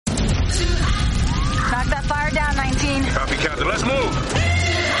Captain. Let's move.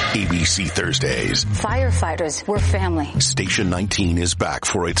 ABC Thursdays. Firefighters, we're family. Station 19 is back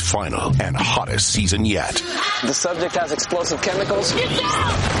for its final and hottest season yet. The subject has explosive chemicals. Get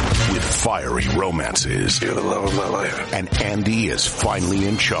down! With fiery romances. You're the love of my life. And Andy is finally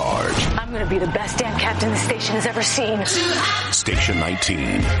in charge. I'm going to be the best damn captain the station has ever seen. Station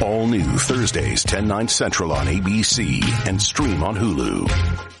 19. All new Thursdays, 10/9 Central on ABC and stream on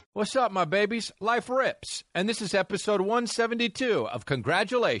Hulu. What's up, my babies? Life rips. And this is episode 172 of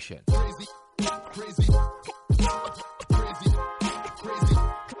Congratulations.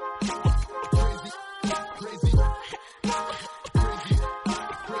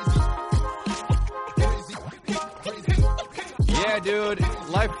 Yeah, dude.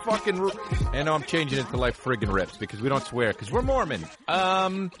 Life fucking... And I'm changing it to life friggin' rips because we don't swear because we're Mormon.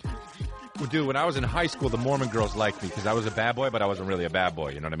 Dude, when I was in high school, the Mormon girls liked me because I was a bad boy, but I wasn't really a bad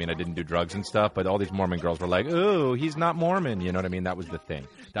boy. You know what I mean? I didn't do drugs and stuff, but all these Mormon girls were like, "Ooh, he's not Mormon." You know what I mean? That was the thing.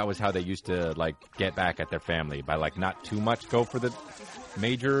 That was how they used to, like, get back at their family by, like, not too much go for the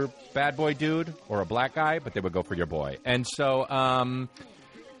major bad boy dude or a black guy, but they would go for your boy. And so,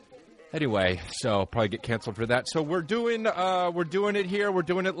 anyway, so probably get canceled for that. So we're doing it here. We're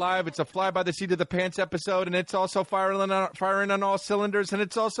doing it live. It's a fly by the seat of the pants episode, and it's also firing on all cylinders, and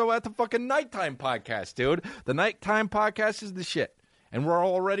it's also at the fucking nighttime podcast, dude. The nighttime podcast is the shit, and we're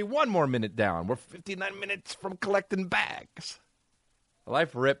already one more minute down. We're 59 minutes from collecting bags.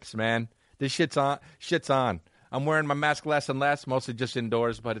 Life rips, man. This shit's on. I'm wearing my mask less and less, mostly just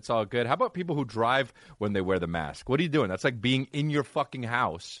indoors, but it's all good. How about people who drive when they wear the mask? What are you doing? That's like being in your fucking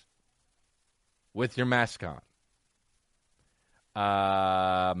house with your mask on.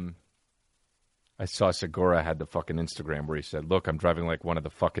 I saw Segura had the fucking Instagram where he said, "Look, I'm driving like one of the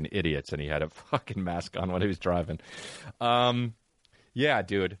fucking idiots," and he had a fucking mask on when he was driving. Yeah,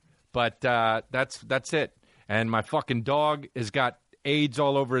 dude. But that's it. And my fucking dog has got AIDS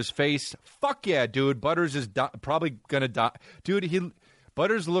all over his face. Fuck yeah, dude. Butters is probably gonna die. Dude,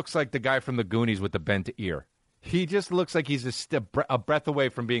 Butters looks like the guy from the Goonies with the bent ear. He just looks like he's a breath away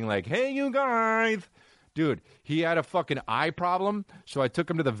from being like, "Hey, you guys." Dude, he had a fucking eye problem, so I took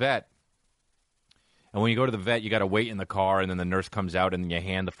him to the vet. And when you go to the vet, you got to wait in the car, and then the nurse comes out, and then you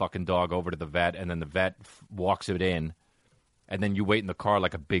hand the fucking dog over to the vet, and then the vet walks it in, and then you wait in the car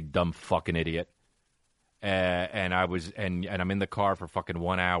like a big, dumb fucking idiot. And I'm in the car for fucking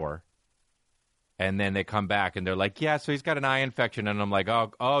 1 hour. And then they come back, and they're like, "Yeah, so he's got an eye infection." And I'm like,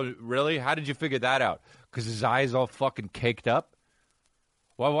 oh, really? How did you figure that out? Because his eye is all fucking caked up?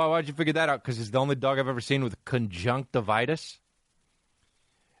 Why'd you figure that out? Because he's the only dog I've ever seen with conjunctivitis.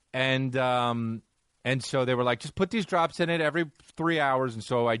 And so they were like, "Just put these drops in it every 3 hours." And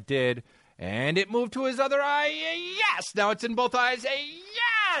so I did. And it moved to his other eye. Yes. Now it's in both eyes.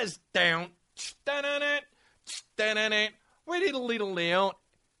 Yes. Down.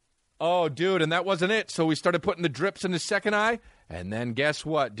 Oh, dude, and that wasn't it. So we started putting the drips in his second eye. And then guess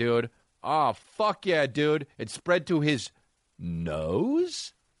what, dude? Oh, fuck yeah, dude. It spread to his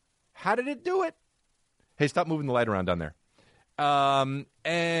nose? How did it do it? Hey, stop moving the light around down there.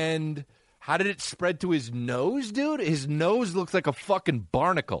 And how did it spread to his nose, dude? His nose looks like a fucking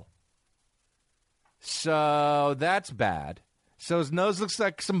barnacle. So that's bad. So his nose looks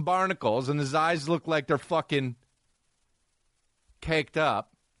like some barnacles, and his eyes look like they're fucking caked up.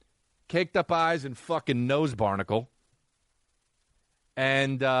 Caked up eyes and fucking nose barnacle.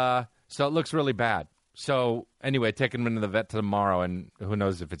 And so it looks really bad. So anyway, taking him into the vet tomorrow, and who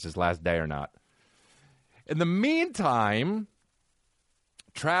knows if it's his last day or not. In the meantime,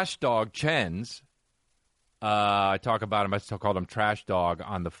 Trash Dog Chens, I talk about him. I still call him Trash Dog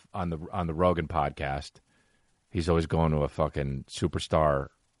on the Rogan podcast. He's always going to a fucking superstar.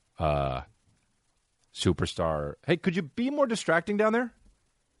 Hey, could you be more distracting down there?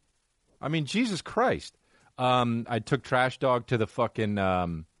 I mean, Jesus Christ. I took Trash Dog to the fucking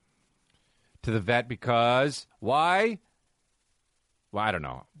to the vet because why? Well, I don't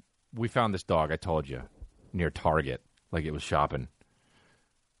know. We found this dog, I told you, near Target, like it was shopping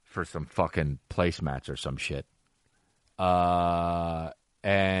for some fucking placemats or some shit. And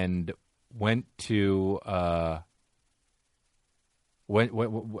went to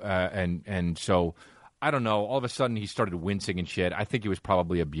and so I don't know. All of a sudden, he started wincing and shit. I think he was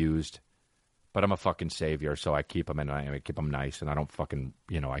probably abused. But I'm a fucking savior, so I keep him, and I keep him nice, and I don't fucking,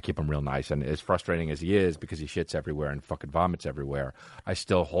 I keep him real nice. And as frustrating as he is, because he shits everywhere and fucking vomits everywhere, I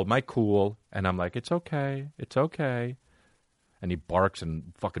still hold my cool, and I'm like, it's okay. And he barks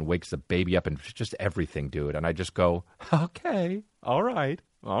and fucking wakes the baby up and just everything, dude. And I just go, okay, all right,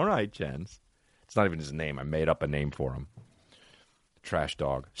 Jens. It's not even his name. I made up a name for him. Trash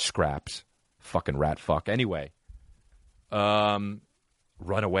Dog. Scraps. Fucking rat fuck. Anyway. run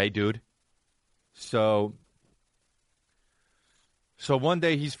away, dude. So one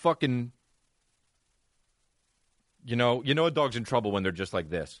day he's fucking, you know a dog's in trouble when they're just like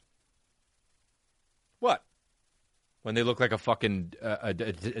this. What? When they look like a fucking a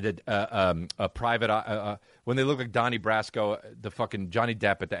private, when they look like Donnie Brasco, the fucking Johnny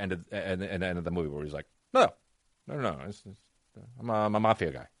Depp at the end of the movie, where he's like, no, I'm a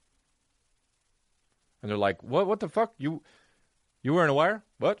mafia guy, and they're like, what the fuck, you wearing a wire?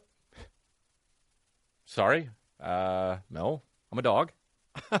 What? Sorry, no, I'm a dog.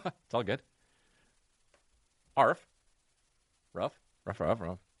 It's all good. Arf, rough.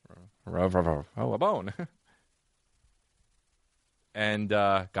 Oh, a bone. And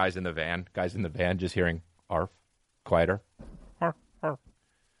guys in the van just hearing arf, quieter. Arf, arf.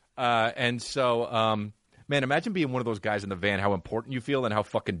 And so, man, imagine being one of those guys in the van, how important you feel and how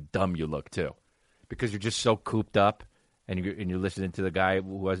fucking dumb you look, too. Because you're just so cooped up and you're listening to the guy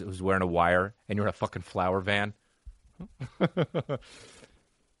who's wearing a wire and you're in a fucking flower van.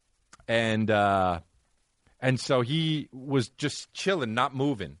 And so he was just chilling, not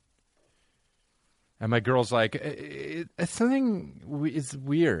moving. And my girl's like, something is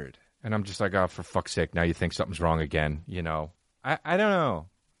weird. And I'm just like, oh, for fuck's sake, now you think something's wrong again, you know. I don't know.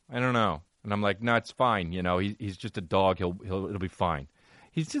 And I'm like, no, it's fine, you know. He's just a dog. It'll be fine.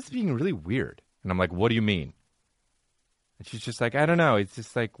 He's just being really weird. And I'm like, what do you mean? And she's just like, I don't know. He's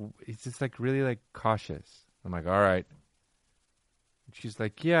just like really like cautious. I'm like, all right. And she's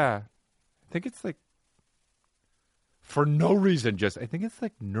like, yeah, I think it's like, for no reason, I think it's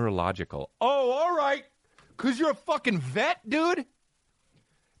like neurological. Oh, all right. Because you're a fucking vet, dude?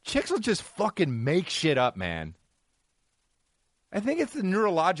 Chicks will just fucking make shit up, man. I think it's a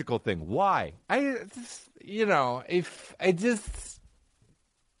neurological thing. Why?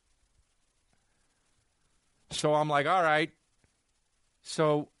 So I'm like, all right.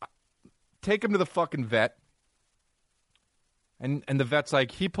 So take him to the fucking vet. And the vet's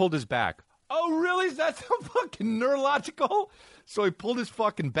like, he pulled his back. Oh, really? Is that so fucking neurological? So he pulled his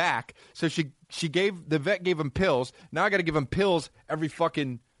fucking back. So the vet gave him pills. Now I got to give him pills every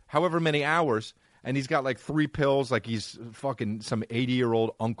fucking however many hours. And he's got like 3 pills, like he's fucking some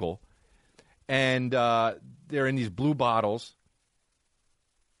 80-year-old uncle. And they're in these blue bottles.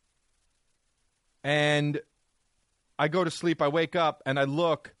 And I go to sleep. I wake up and I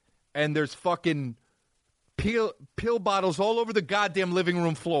look, and there's fucking pill bottles all over the goddamn living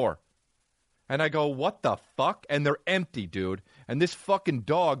room floor. And I go, what the fuck? And they're empty, dude. And this fucking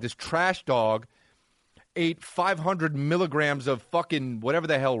dog, this trash dog, ate 500 milligrams of fucking whatever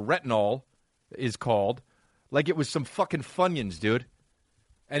the hell retinol is called. Like it was some fucking Funyuns, dude.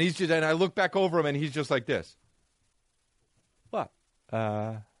 And and I look back over him and he's just like this. What?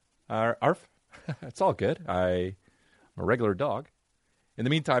 Arf? It's all good. I'm a regular dog. In the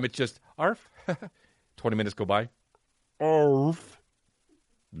meantime, it's just, arf. 20 minutes go by. Arf.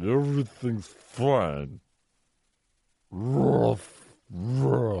 Everything's fine. Ruff.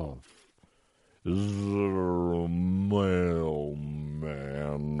 Is there a mailman?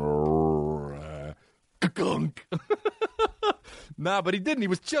 Gunk. Nah, but he didn't. He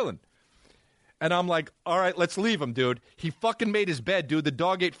was chilling. And I'm like, all right, let's leave him, dude. He fucking made his bed, dude. The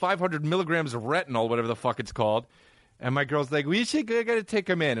dog ate 500 milligrams of retinol, whatever the fuck it's called. And my girl's like, we gotta take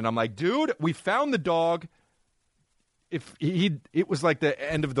him in. And I'm like, dude, we found the dog. It was like the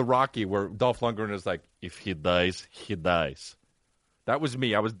end of the Rocky where Dolph Lundgren is like, if he dies, he dies. That was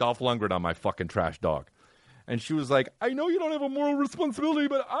me. I was Dolph Lundgren on my fucking trash dog. And she was like, I know you don't have a moral responsibility,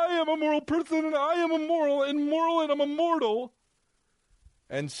 but I am a moral person, and I am immoral, and I'm immortal.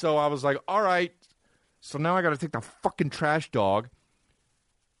 And so I was like, all right. So now I got to take the fucking trash dog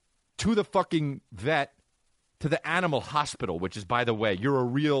to the fucking vet, to the animal hospital, which is, by the way, you're a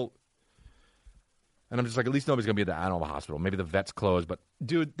real... And I'm just like, at least nobody's going to be at the animal hospital. Maybe the vet's closed. But,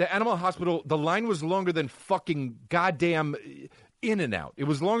 dude, the animal hospital, the line was longer than fucking goddamn In-N-Out. It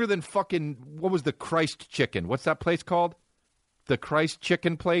was longer than fucking, what was the Christ Chicken? What's that place called? The Christ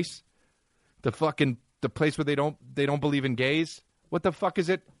Chicken place? The place where they don't believe in gays? What the fuck is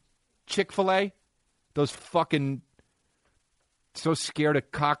it? Chick-fil-A? Those fucking so scared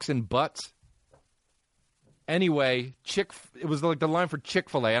of cocks and butts? Anyway, it was like the line for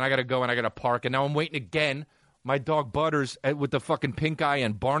Chick-fil-A, and I got to go and I got to park, and now I'm waiting again. My dog Butters with the fucking pink eye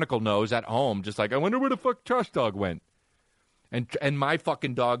and barnacle nose at home, just like, I wonder where the fuck trash dog went. And my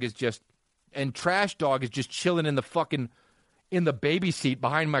fucking dog is just, and trash dog is just chilling in the baby seat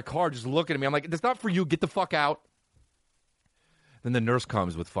behind my car, just looking at me. I'm like, that's not for you. Get the fuck out. Then the nurse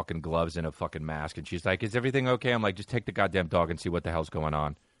comes with fucking gloves and a fucking mask, and she's like, is everything okay? I'm like, just take the goddamn dog and see what the hell's going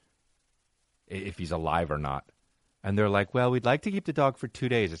on. If he's alive or not. And they're like, well, we'd like to keep the dog for 2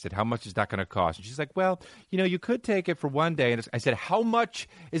 days. I said, how much is that going to cost? And she's like, well, you could take it for 1 day. And I said, how much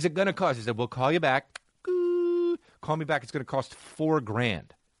is it going to cost? She said, we'll call you back. Call me back. It's going to cost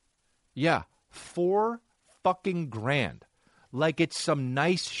 $4,000. Yeah, $4 like it's some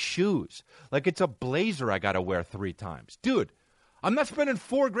nice shoes. Like it's a blazer I got to wear 3 times. Dude, I'm not spending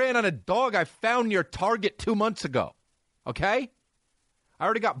 $4,000 on a dog I found near Target 2 months ago. Okay? I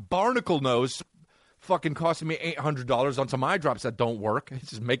already got barnacle nose fucking costing me $800 on some eye drops that don't work.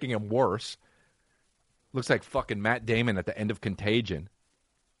 It's just making him worse. Looks like fucking Matt Damon at the end of Contagion.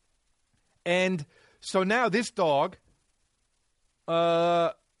 And so now this dog,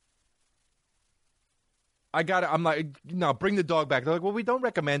 I'm like, no, bring the dog back. They're like, well, we don't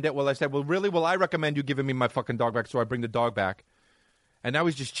recommend it. Well, I said, well, really? Well, I recommend you giving me my fucking dog back, so I bring the dog back. And now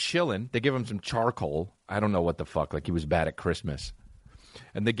he's just chilling. They give him some charcoal. I don't know what the fuck. Like he was bad at Christmas.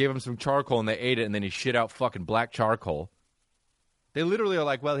 And they gave him some charcoal, and they ate it, and then he shit out fucking black charcoal. They literally are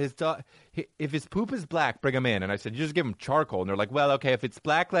like, well, his dog, if his poop is black, bring him in. And I said, you just give him charcoal. And they're like, well, okay, if it's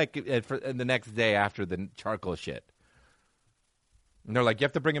black, like for the next day after the charcoal shit. And they're like, you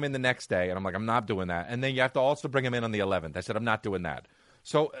have to bring him in the next day. And I'm like, I'm not doing that. And then you have to also bring him in on the 11th. I said, I'm not doing that.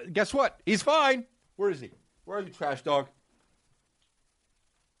 So guess what? He's fine. Where is he? Where are you, trash dog?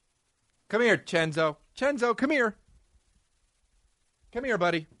 Come here, Chenzo. Chenzo, come here. Come here,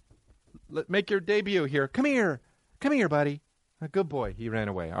 buddy. Make your debut here. Come here. Come here, buddy. A good boy. He ran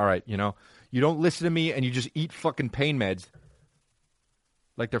away. All right, you don't listen to me and you just eat fucking pain meds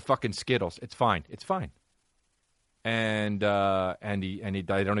like they're fucking Skittles. It's fine. It's fine. And they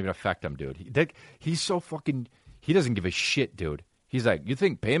don't even affect him, dude. He's so fucking, he doesn't give a shit, dude. He's like, you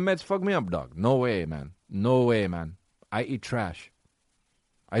think pain meds fuck me up, dog? No way, man. No way, man. I eat trash.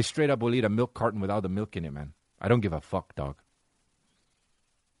 I straight up will eat a milk carton without the milk in it, man. I don't give a fuck, dog.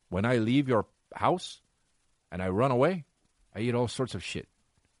 When I leave your house and I run away, I eat all sorts of shit.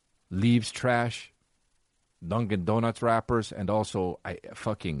 Leaves, trash, Dunkin' Donuts wrappers, and also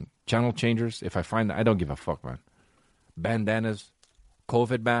fucking channel changers. If I find that, I don't give a fuck, man. Bandanas,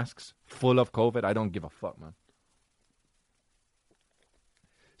 COVID masks, full of COVID. I don't give a fuck, man.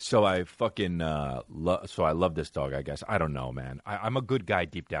 So I fucking, so I love this dog, I guess. I don't know, man. I'm a good guy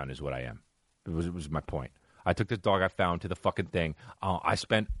deep down is what I am. It was my point. I took this dog I found to the fucking thing. I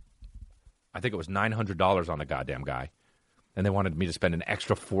spent, I think it was $900 on the goddamn guy. And they wanted me to spend an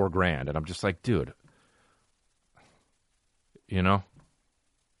extra $4,000. And I'm just like, dude,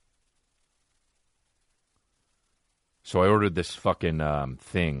 So I ordered this fucking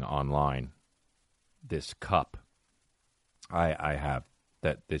thing online, this cup. I have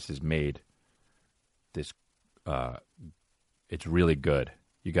that this is made. This, it's really good.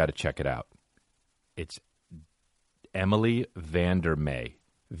 You got to check it out. It's Emily Vandermeey,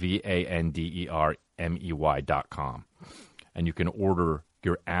 VANDERMEY.com. And you can order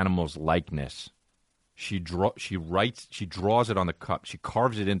your animal's likeness. She draws it on the cup. She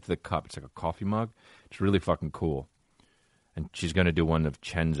carves it into the cup. It's like a coffee mug. It's really fucking cool. And she's going to do one of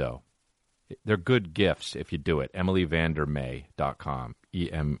Chenzo. They're good gifts if you do it. EmilyVandermeey.com.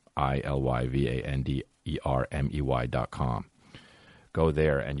 EmilyVandermeey.com. Go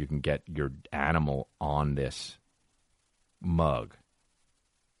there and you can get your animal on this mug.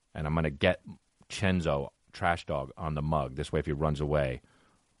 And I'm going to get Chenzo, trash dog, on the mug. This way, if he runs away,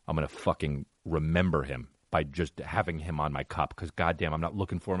 I'm going to fucking remember him by just having him on my cup. Because, goddamn, I'm not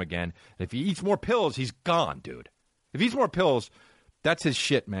looking for him again. And if he eats more pills, he's gone, dude. If he eats more pills, that's his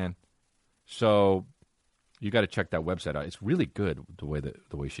shit, man. So you got to check that website out. It's really good the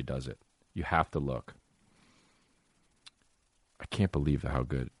way she does it. You have to look. I can't believe how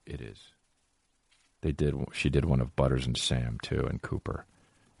good it is. She did one of Butters and Sam too, and Cooper,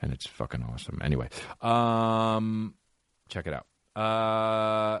 and it's fucking awesome. Anyway, check it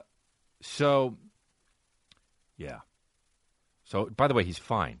out. So yeah. So, by the way, he's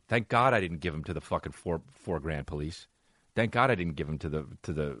fine. Thank God I didn't give him to the fucking $4,000 police. Thank God I didn't give him to the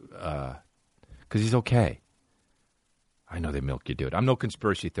because he's okay. I know they milk you, dude. I'm no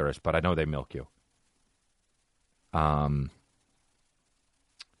conspiracy theorist, but I know they milk you. What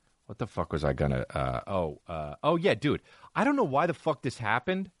the fuck was I gonna? Oh yeah, dude. I don't know why the fuck this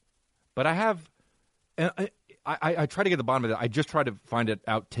happened, but I have. I try to get to the bottom of it. I just tried to find it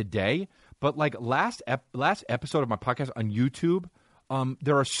out today. But like last episode of my podcast on YouTube,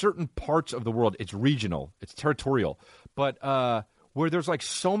 there are certain parts of the world. It's regional, it's territorial, but where there's like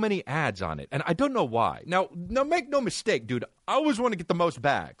so many ads on it, and I don't know why. Now make no mistake, dude. I always want to get the most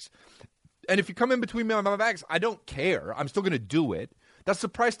bags, and if you come in between me and my bags, I don't care. I'm still going to do it. That's the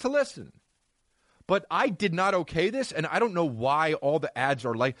price to listen. But I did not okay this, and I don't know why all the ads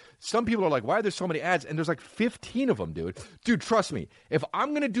are like... Some people are like, why are there so many ads? And there's like 15 of them, dude. Dude, trust me. If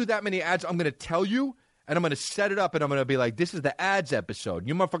I'm going to do that many ads, I'm going to tell you, and I'm going to set it up, and I'm going to be like, this is the ads episode.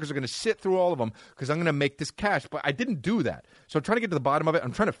 You motherfuckers are going to sit through all of them because I'm going to make this cash. But I didn't do that. So I'm trying to get to the bottom of it.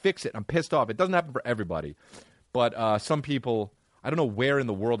 I'm trying to fix it. I'm pissed off. It doesn't happen for everybody. But some people, I don't know where in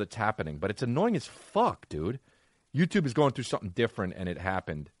the world it's happening, but it's annoying as fuck, dude. YouTube is going through something different, and it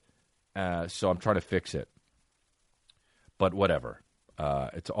happened. So I'm trying to fix it. But whatever.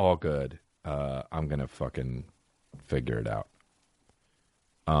 It's all good. I'm going to fucking figure it out.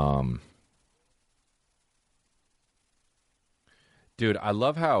 Dude, I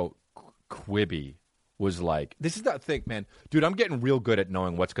love how Quibi was like, this is that thing, man. Dude, I'm getting real good at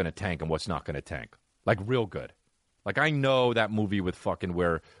knowing what's going to tank and what's not going to tank. Like, real good. Like, I know that movie with fucking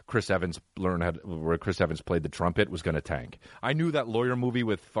where Chris Evans played the trumpet was going to tank. I knew that lawyer movie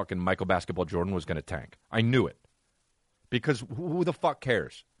with fucking Michael Basketball Jordan was going to tank. I knew it. Because who the fuck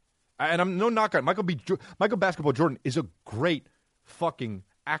cares? And I'm no knock on Michael Basketball Jordan is a great fucking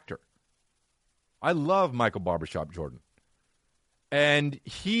actor. I love Michael Barbershop Jordan. And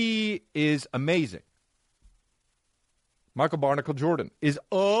he is amazing. Michael Barnacle Jordan is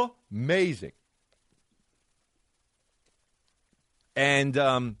amazing. And,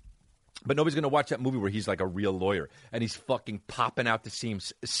 but nobody's going to watch that movie where he's like a real lawyer and he's fucking popping out the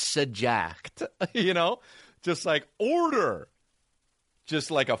seams, jacked, you know? Just like, order. Just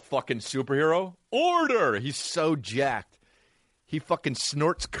like a fucking superhero. Order. He's so jacked. He fucking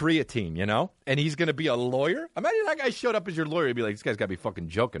snorts creatine, you know? And he's going to be a lawyer? Imagine that guy showed up as your lawyer. He'd be like, this guy's got to be fucking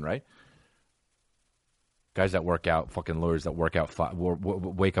joking, right? Guys that work out, fucking lawyers that work out,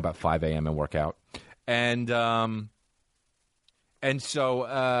 wake up at 5 a.m. and work out. And so,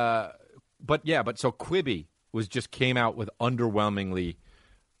 so Quibi came out with underwhelmingly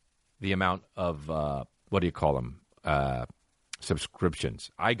the amount of, what do you call them? Subscriptions.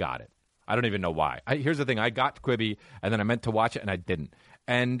 I got it. I don't even know why. Here's the thing. I got Quibi, and then I meant to watch it, and I didn't.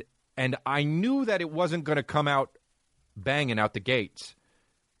 And I knew that it wasn't going to come out banging out the gates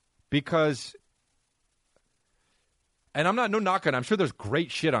because... And I'm not no knocking. I'm sure there's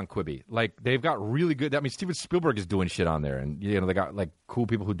great shit on Quibi. Like, they've got really good... I mean, Steven Spielberg is doing shit on there, and, you know, they got, like, cool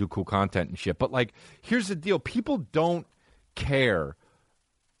people who do cool content and shit. But, like, here's the deal. People don't care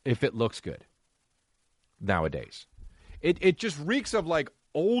if it looks good nowadays. It just reeks of, like,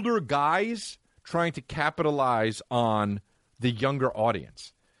 older guys trying to capitalize on the younger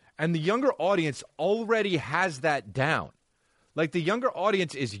audience. And the younger audience already has that down. Like, the younger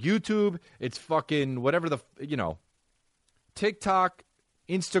audience is YouTube, it's fucking whatever the, you know, TikTok,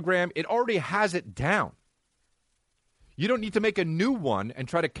 Instagram, it already has it down. You don't need to make a new one and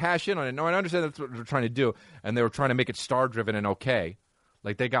try to cash in on it. No, I understand that's what they're trying to do, and they were trying to make it star-driven and okay.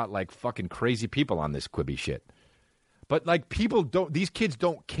 Like, they got, like, fucking crazy people on this Quibi shit. But, like, people don't, these kids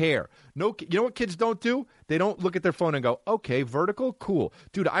don't care. No, you know what kids don't do? They don't look at their phone and go, okay, vertical, cool.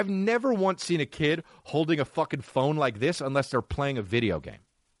 Dude, I've never once seen a kid holding a fucking phone like this unless they're playing a video game.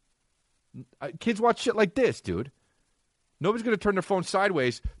 Kids watch shit like this, dude. Nobody's going to turn their phone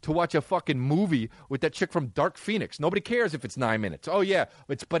sideways to watch a fucking movie with that chick from Dark Phoenix. Nobody cares if it's 9 minutes. Oh, yeah,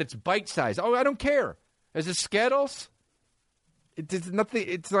 but it's bite-sized. Oh, I don't care. Is it Skittles? It's nothing.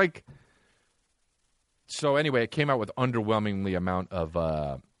 It's like... So anyway, it came out with underwhelmingly amount of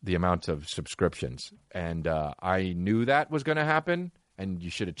the amount of subscriptions, and I knew that was going to happen. And you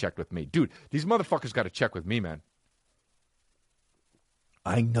should have checked with me, dude. These motherfuckers got to check with me, man.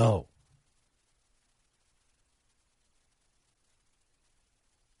 I know.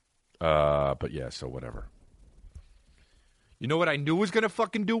 But yeah, so whatever. You know what I knew was going to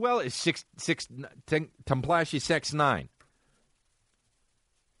fucking do well is Templashi Sex 9.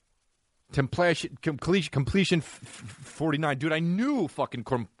 Completion 49. Dude, I knew fucking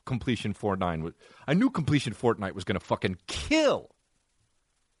Completion 49. I knew Completion Fortnite was going to fucking kill.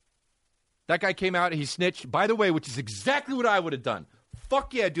 That guy came out, he snitched. By the way, which is exactly what I would have done.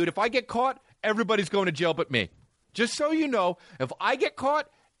 Fuck yeah, dude. If I get caught, everybody's going to jail but me. Just so you know, if I get caught,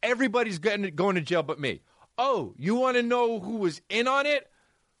 everybody's going to jail but me. Oh, you want to know who was in on it?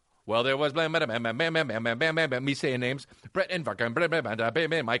 Well, there was me saying names. Brett and Michael,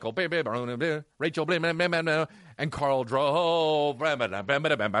 Rachel, and Carl Drove.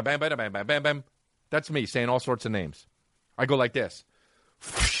 That's me saying all sorts of names. I go like this.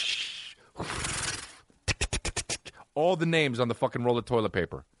 All the names on the fucking roll of toilet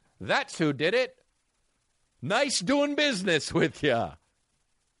paper. That's who did it. Nice doing business with ya.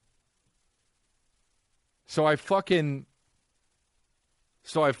 So I fucking,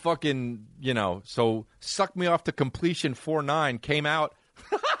 you know, so Suck Me Off to Completion 49 came out.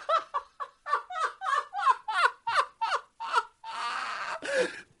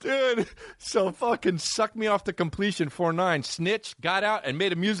 Dude, so fucking Suck Me Off to Completion 49 snitched, got out, and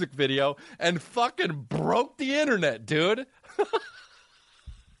made a music video and fucking broke the internet, dude.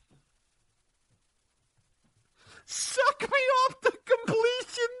 Suck Me Off to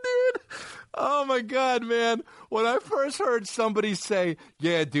Completion, dude. Oh, my God, man. When I first heard somebody say,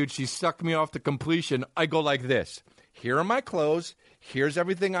 yeah, dude, she sucked me off to completion, I go like this. Here are my clothes. Here's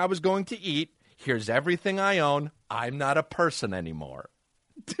everything I was going to eat. Here's everything I own. I'm not a person anymore.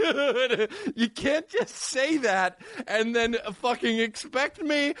 Dude, you can't just say that and then fucking expect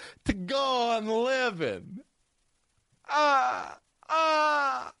me to go on living.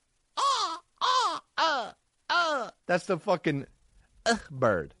 That's the fucking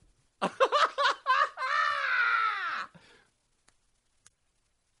bird.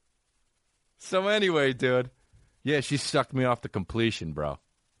 So anyway, dude. Yeah, she sucked me off to completion, bro.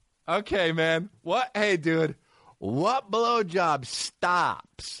 Okay, man. What? Hey, dude. What blowjob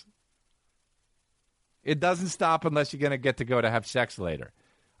stops? It doesn't stop unless you're going to get to go to have sex later.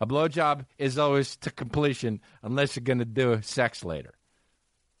 A blowjob is always to completion unless you're going to do sex later.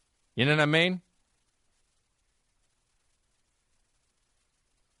 You know what I mean?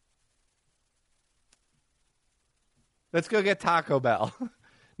 Let's go get Taco Bell.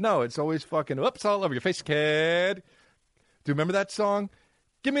 No, it's always fucking, whoops, all over your face, kid. Do you remember that song?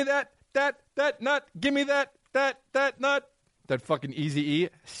 Give me that nut. Give me that nut. That fucking Eazy-E.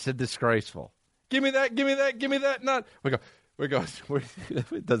 So disgraceful. Give me that nut. We go,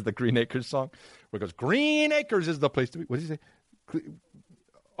 it does the Green Acres song. Where it goes, Green Acres is the place to be. What did he say?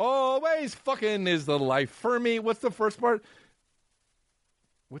 Always fucking is the life for me. What's the first part?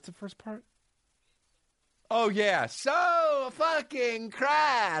 Oh, yeah. So fucking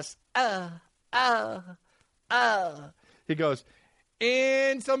crass. He goes,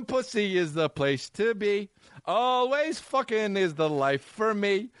 in some pussy is the place to be. Always fucking is the life for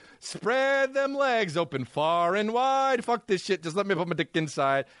me. Spread them legs open far and wide. Fuck this shit. Just let me put my dick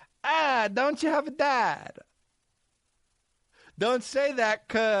inside. Don't you have a dad? Don't say that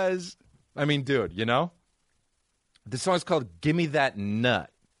because, I mean, dude, you know? This song's called Gimme That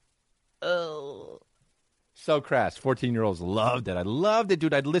Nut. Oh. So crass. 14-year-olds loved it. I loved it,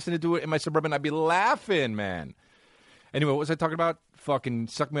 dude. I'd listen to it in my Suburban. I'd be laughing, man. Anyway, what was I talking about? Fucking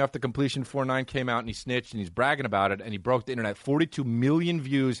Suck Me Off to Completion 49 came out and he snitched and he's bragging about it and he broke the internet. 42 million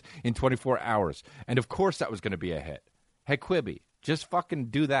views in 24 hours. And of course that was going to be a hit. Hey, Quibi, just fucking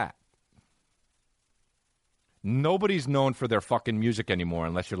do that. Nobody's known for their fucking music anymore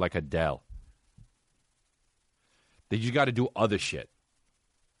unless you're like Adele. You got to do other shit.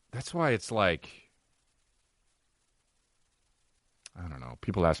 That's why it's like, I don't know.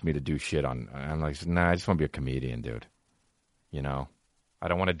 People ask me to do shit on, I'm like, nah, I just want to be a comedian, dude. You know? I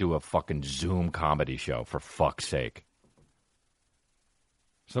don't want to do a fucking Zoom comedy show, for fuck's sake.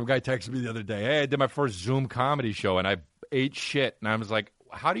 Some guy texted me the other day, hey, I did my first Zoom comedy show, and I ate shit. And I was like,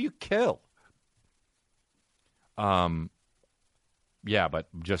 how do you kill? Yeah, but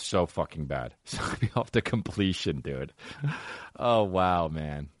just so fucking bad. Suck me off to completion, dude. Oh, wow,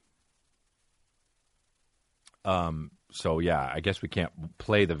 man. So, yeah, I guess we can't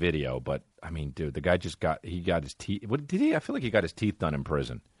play the video, but, I mean, dude, the guy got his teeth. What did he? I feel like he got his teeth done in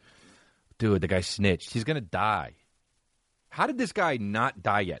prison. Dude, the guy snitched. He's going to die. How did this guy not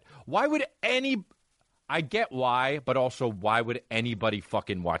die yet? Why would I get why, but also why would anybody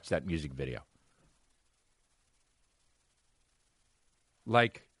fucking watch that music video?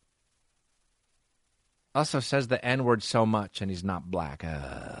 Like, also says the N-word so much and he's not black.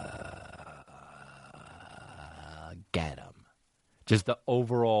 Get him. Just the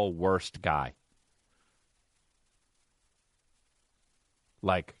overall worst guy.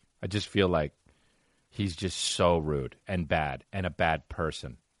 Like, I just feel like he's just so rude and bad and a bad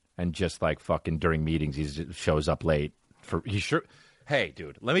person. And just like fucking during meetings, he shows up late. Hey,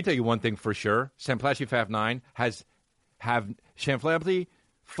 dude, let me tell you one thing for sure. Samplashy Faf 9 Champlampi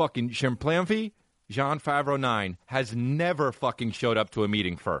Jean Favreau 9 has never fucking showed up to a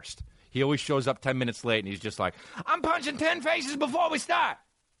meeting first. He always shows up 10 minutes late, and he's just like, I'm punching 10 faces before we start.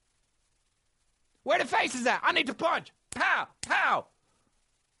 Where the faces at? I need to punch. Pow, pow.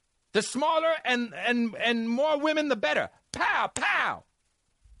 The smaller and more women, the better. Pow, pow.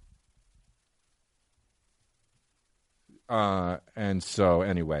 And so,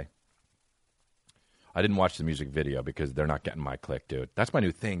 anyway, I didn't watch the music video because they're not getting my click, dude. That's my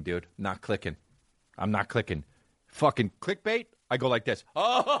new thing, dude. Not clicking. I'm not clicking. Fucking clickbait. I go like this.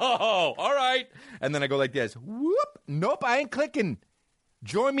 Oh, all right. And then I go like this. Whoop. Nope, I ain't clicking.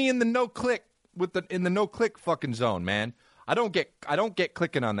 Join me in the no click in the no click fucking zone, man. I don't get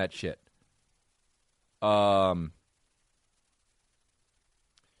clicking on that shit.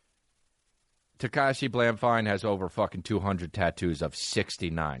 Tekashi Blamfine has over fucking 200 tattoos of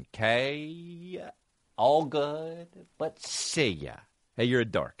 69. Okay? All good, but see ya. Hey, you're a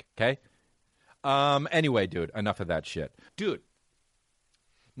dork, okay? Anyway, dude, enough of that shit. Dude,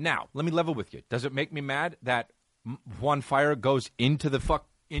 now, let me level with you. Does it make me mad that Juan Fire goes into the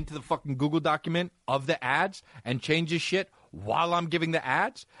fucking Google document of the ads and changes shit while I'm giving the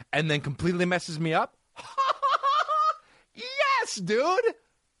ads and then completely messes me up? Yes, dude.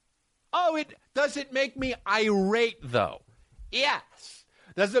 Oh, does it make me irate, though? Yes.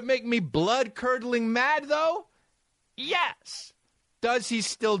 Does it make me blood-curdling mad, though? Yes. Does he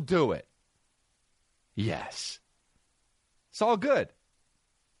still do it? Yes. It's all good.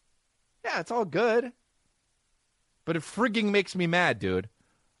 Yeah, it's all good. But it frigging makes me mad, dude.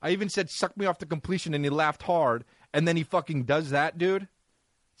 I even said suck me off to completion, and he laughed hard, and then he fucking does that, dude.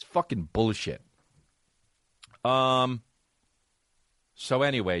 It's fucking bullshit. So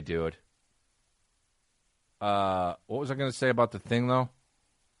anyway, dude. What was I going to say about the thing, though?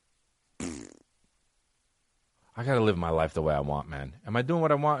 I got to live my life the way I want, man. Am I doing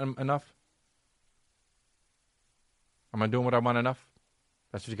what I want enough? Am I doing what I want enough?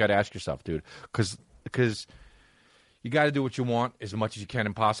 That's what you got to ask yourself, dude. Because you got to do what you want as much as you can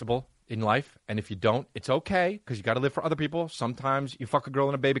and possible in life. And if you don't, it's okay because you got to live for other people. Sometimes you fuck a girl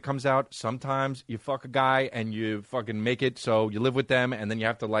and a baby comes out. Sometimes you fuck a guy and you fucking make it so you live with them. And then you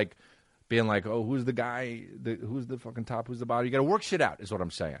have to, like, being like, oh, who's the guy? Who's the fucking top? Who's the bottom? You got to work shit out is what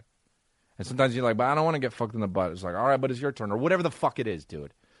I'm saying. And sometimes you're like, but I don't want to get fucked in the butt. It's like, all right, but it's your turn. Or whatever the fuck it is,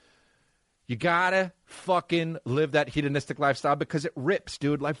 dude. You gotta fucking live that hedonistic lifestyle because it rips,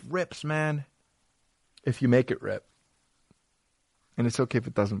 dude. Life rips, man. If you make it rip. And it's okay if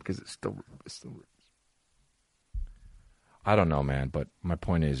it doesn't because it still rips. I don't know, man, but my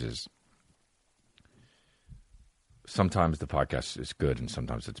point is sometimes the podcast is good and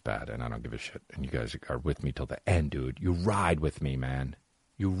sometimes it's bad, and I don't give a shit. And you guys are with me till the end, dude. You ride with me, man.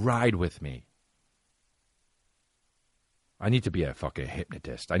 You ride with me. I need to be a fucking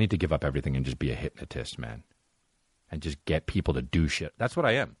hypnotist. I need to give up everything and just be a hypnotist, man. And just get people to do shit. That's what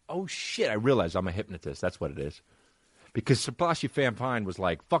I am. Oh, shit, I realize I'm a hypnotist. That's what it is. Because Tekashi Blamfine was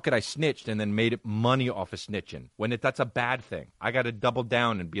like, fuck it, I snitched and then made money off of snitching. When that's a bad thing. I got to double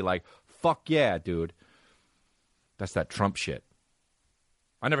down and be like, fuck yeah, dude. That's that Trump shit.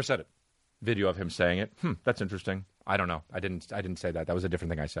 I never said it. Video of him saying it. That's interesting. I don't know. I didn't say that. That was a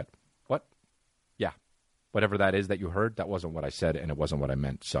different thing I said. What? Yeah. Whatever that is that you heard, that wasn't what I said, and it wasn't what I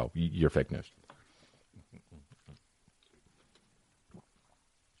meant. So, you're fake news.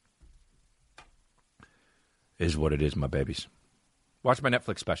 Is what it is, my babies. Watch my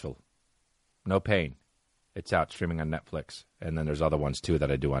Netflix special. No Pain. It's out streaming on Netflix. And then there's other ones, too,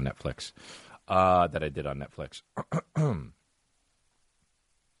 that I do on Netflix. That I did on Netflix.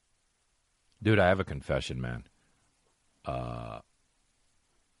 Dude, I have a confession, man.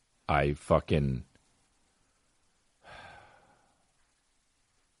 I fucking...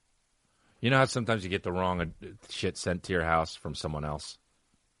 You know how sometimes you get the wrong shit sent to your house from someone else?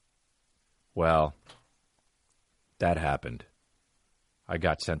 Well, that happened. I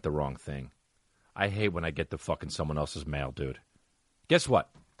got sent the wrong thing. I hate when I get the fucking someone else's mail, dude. Guess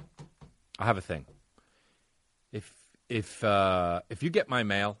what? I have a thing. If you get my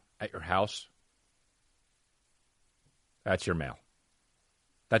mail at your house, that's your mail.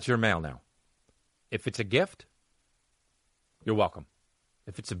 That's your mail now. If it's a gift, you're welcome.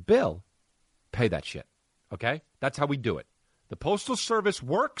 If it's a bill, pay that shit, okay? That's how we do it. The Postal Service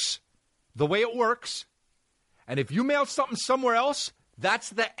works the way it works, and if you mail something somewhere else,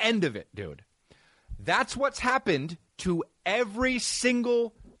 that's the end of it, dude. That's what's happened to every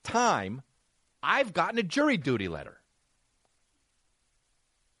single time I've gotten a jury duty letter.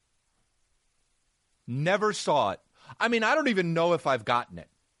 Never saw it. I mean, I don't even know if I've gotten it.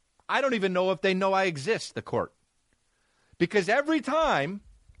 I don't even know if they know I exist, the court. Because every time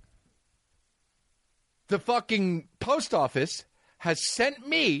the fucking post office has sent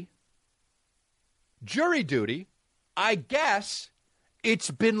me jury duty, I guess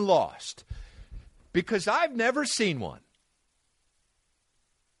it's been lost. Because I've never seen one.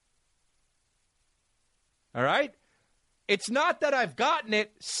 All right? It's not that I've gotten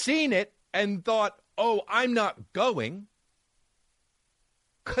it, seen it, and thought, oh, I'm not going.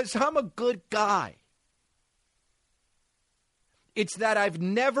 Because I'm a good guy. It's that I've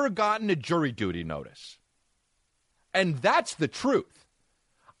never gotten a jury duty notice. And that's the truth.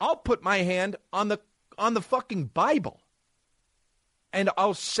 I'll put my hand on the fucking Bible. And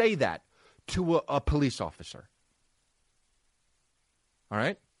I'll say that to a police officer. All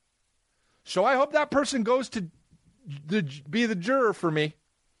right? So I hope that person goes to be the juror for me.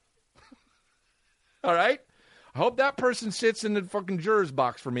 All right? I hope that person sits in the fucking juror's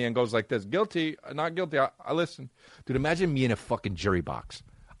box for me and goes like this, guilty, not guilty, I listen. Dude, imagine me in a fucking jury box.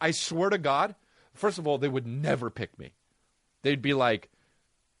 I swear to God, first of all, they would never pick me. They'd be like,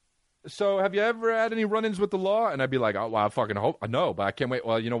 so have you ever had any run-ins with the law? And I'd be like, oh, well, I fucking hope, no, but I can't wait.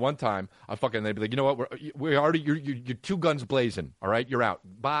 Well, one time, they'd be like, you know what, we already, you're two guns blazing, all right? You're out.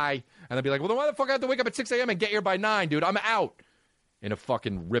 Bye. And I'd be like, well, then why the fuck I have to wake up at 6 a.m. and get here by 9, dude? I'm out. In a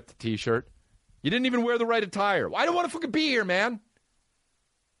fucking ripped T-shirt. You didn't even wear the right attire. I don't want to fucking be here, man.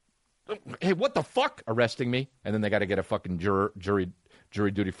 Hey, what the fuck? Arresting me. And then they got to get a fucking jury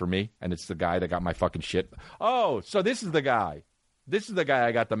duty for me. And it's the guy that got my fucking shit. Oh, so this is the guy. This is the guy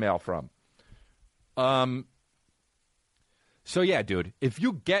I got the mail from. So, yeah, dude. If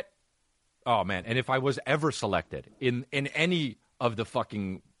you get... Oh, man. And if I was ever selected in any of the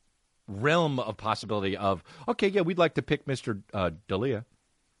fucking realm of possibility of, okay, yeah, we'd like to pick Mr. D'Elia.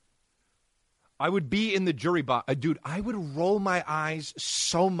 I would be in the jury box. Dude, I would roll my eyes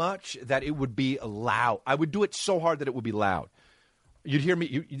so much that it would be loud. I would do it so hard that it would be loud. You'd hear me.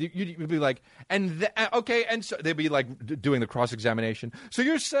 You'd be like, okay, and so they'd be like doing the cross-examination. So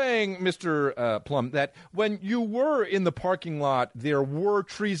you're saying, Mr. Plum, that when you were in the parking lot, there were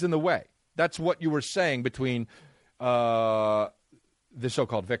trees in the way. That's what you were saying between the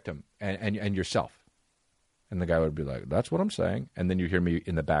so-called victim and yourself. And the guy would be like, that's what I'm saying. And then you hear me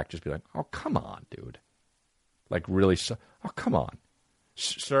in the back just be like, oh, come on, dude. Like, really? Oh, come on.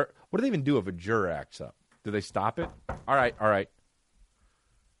 Sir, what do they even do if a juror acts up? Do they stop it? All right.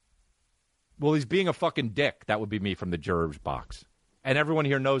 Well, he's being a fucking dick. That would be me from the juror's box. And everyone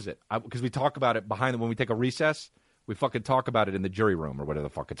here knows it. Because we talk about it when we take a recess, we fucking talk about it in the jury room or whatever the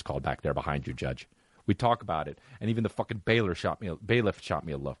fuck it's called back there behind you, Judge. We talk about it. And even the fucking bailiff shot me a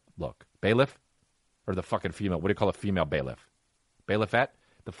look. Bailiff? Or the fucking female, what do you call a female bailiff? Bailiffette?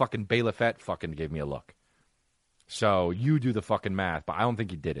 The fucking bailiffette fucking gave me a look. So you do the fucking math, but I don't think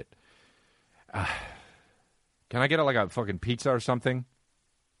he did it. Can I get like a fucking pizza or something?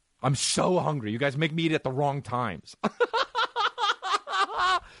 I'm so hungry. You guys make me eat at the wrong times.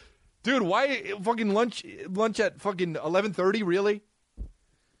 Dude, why fucking lunch at fucking 11:30, really?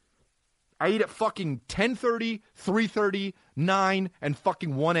 I eat at fucking 10:30, 3:30, 9, and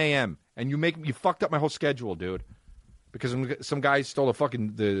fucking 1 a.m., and you fucked up my whole schedule, dude, because some guy stole a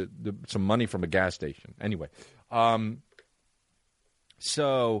fucking some money from a gas station. Anyway,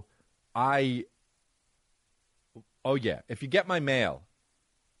 so if you get my mail,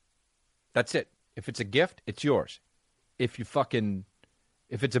 that's it. If it's a gift, it's yours. If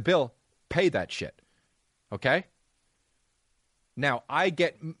it's a bill, pay that shit. Okay? Now, I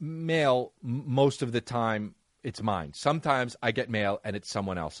get mail most of the time, it's mine. Sometimes I get mail and it's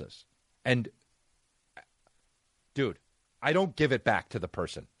someone else's. And, dude, I don't give it back to the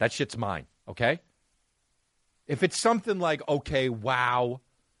person. That shit's mine, okay? If it's something like, okay, wow,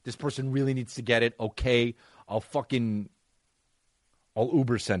 this person really needs to get it, okay, I'll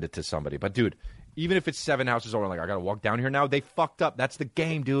Uber send it to somebody. But, dude, even if it's 7 houses over, like, I got to walk down here now, they fucked up. That's the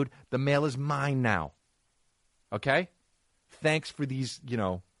game, dude. The mail is mine now, okay? Thanks for these,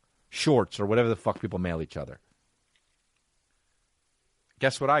 shorts or whatever the fuck people mail each other.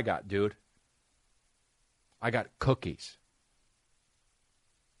 Guess what I got, dude? I got cookies.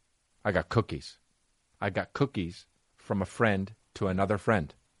 I got cookies from a friend to another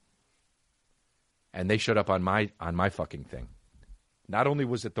friend. And they showed up on my fucking thing. Not only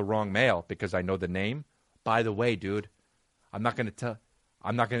was it the wrong mail because I know the name. By the way, dude, I'm not going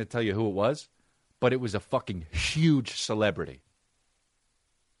to tell you who it was, but it was a fucking huge celebrity.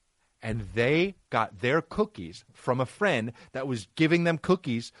 And they got their cookies from a friend that was giving them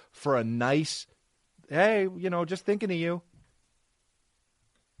cookies for a nice, hey, just thinking of you.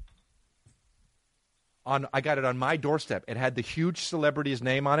 I got it on my doorstep. It had the huge celebrity's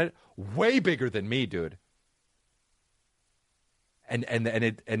name on it, way bigger than me, dude. And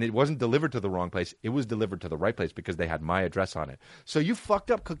it wasn't delivered to the wrong place. It was delivered to the right place because they had my address on it. So you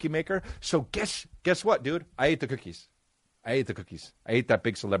fucked up, Cookie Maker. So guess what, dude? I ate the cookies. I ate that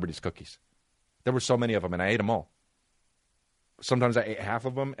big celebrity's cookies. There were so many of them, and I ate them all. Sometimes I ate half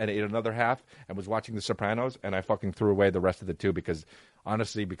of them and ate another half and was watching The Sopranos, and I fucking threw away the rest of the two because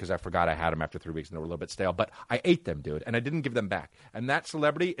I forgot I had them after 3 weeks and they were a little bit stale. But I ate them, dude, and I didn't give them back. And that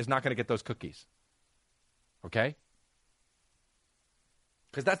celebrity is not going to get those cookies. Okay?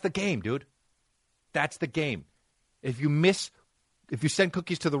 Because that's the game, dude. That's the game. If you send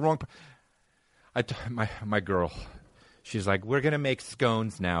cookies to the wrong my girl, she's like, we're going to make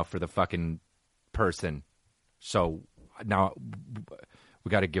scones now for the fucking person. So now we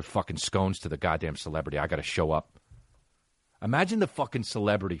got to give fucking scones to the goddamn celebrity. I got to show up. Imagine the fucking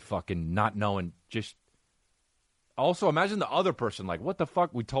celebrity fucking not knowing. Just also imagine the other person like, what the fuck?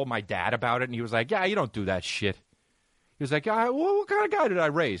 We told my dad about it, and he was like, yeah, you don't do that shit. He was like, well, what kind of guy did I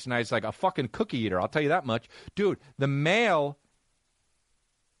raise? And I was like, a fucking cookie eater. I'll tell you that much, dude. The mail.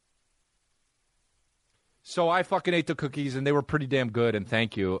 So I fucking ate the cookies, and they were pretty damn good, and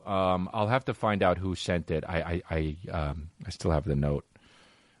thank you. I'll have to find out who sent it. I still have the note.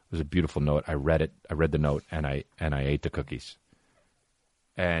 It was a beautiful note. I read it. I read the note, and I ate the cookies.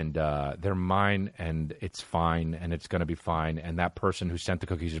 And they're mine, and it's fine, and it's going to be fine. And that person who sent the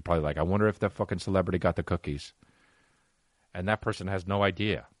cookies is probably like, I wonder if that fucking celebrity got the cookies. And that person has no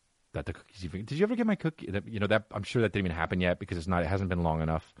idea that the cookies even... Did you ever get my cookie? That I'm sure that didn't even happen yet because it hasn't been long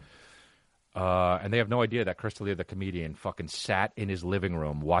enough. And they have no idea that Chris D'Elia, the comedian, fucking sat in his living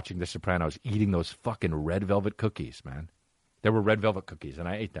room watching The Sopranos, eating those fucking red velvet cookies, man. There were red velvet cookies, and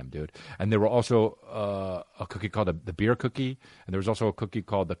I ate them, dude. And there were also a cookie called the beer cookie, and there was also a cookie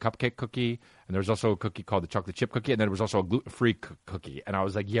called the cupcake cookie, and there was also a cookie called the chocolate chip cookie, and then there was also a gluten-free cookie. And I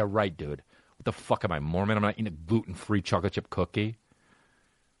was like, yeah, right, dude. What the fuck am I, Mormon? I'm not eating a gluten-free chocolate chip cookie.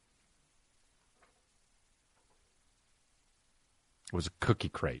 It was a cookie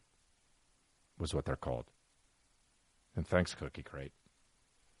crate, was what they're called. And thanks, Cookie Crate.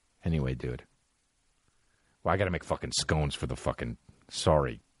 Anyway, dude. Well, I got to make fucking scones for the fucking...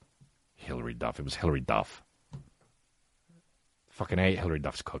 Sorry, Hillary Duff. It was Hillary Duff. Fucking ate Hillary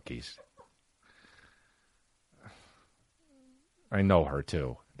Duff's cookies. I know her,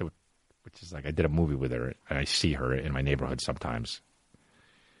 too. Which is like, I did a movie with her, and I see her in my neighborhood sometimes.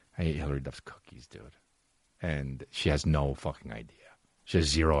 I ate Hillary Duff's cookies, dude. And she has no fucking idea. She has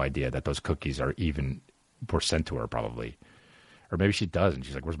zero idea that those cookies were sent to her, probably. Or maybe she does, and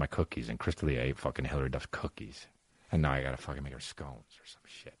she's like, where's my cookies? And Chris D'Elia ate fucking Hillary Duff's cookies. And now I gotta fucking make her scones or some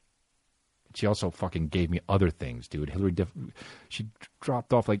shit. And she also fucking gave me other things, dude. Hillary Duff, she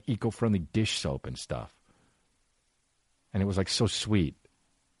dropped off like eco-friendly dish soap and stuff. And it was like so sweet.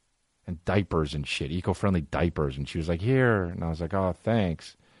 And diapers and shit, eco-friendly diapers. And she was like, here. And I was like, oh,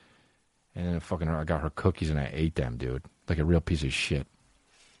 thanks. And then fucking I got her cookies and I ate them, dude. Like a real piece of shit.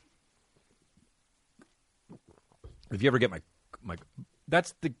 If you ever get my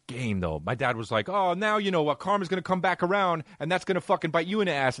that's the game, though. My dad was like, oh, now you know what? Karma's going to come back around, and that's going to fucking bite you in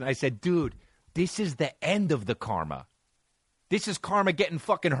the ass. And I said, dude, this is the end of the karma. This is karma getting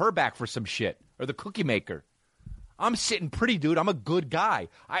fucking her back for some shit. Or the cookie maker. I'm sitting pretty, dude. I'm a good guy.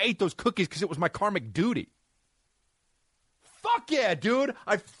 I ate those cookies because it was my karmic duty. Fuck yeah, dude.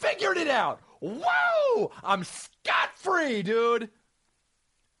 I figured it out. Whoa! I'm scot-free, dude.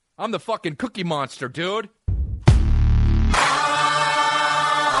 I'm the fucking cookie monster, dude.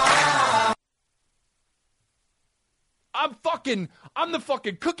 I'm the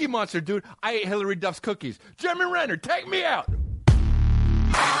fucking cookie monster, dude. I ate Hillary Duff's cookies. Jeremy Renner, take me out.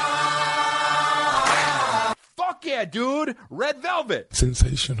 Fuck yeah, dude. Red velvet.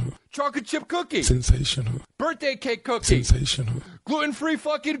 Sensational. Chocolate chip cookie. Sensational. Birthday cake cookie. Sensational. Gluten-free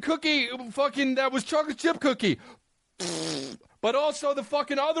fucking cookie. Fucking, that was chocolate chip cookie. But also the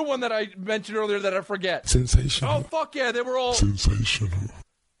fucking other one that I mentioned earlier that I forget. Sensational. Oh, fuck yeah, they were all... Sensational.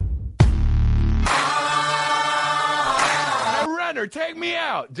 Renner, take me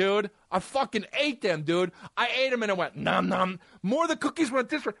out, dude. I fucking ate them, dude. I ate them and it went nom nom. More of the cookies went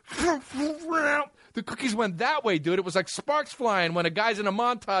this way. The cookies went that way, dude. It was like sparks flying when a guy's in a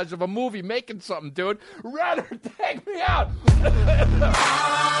montage of a movie making something, dude. Renner, take me out.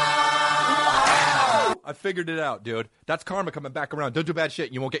 I figured it out, dude. That's karma coming back around. Don't do bad shit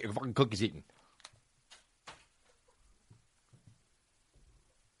and you won't get your fucking cookies eaten.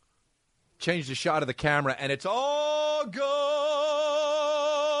 Change the shot of the camera, and it's all good.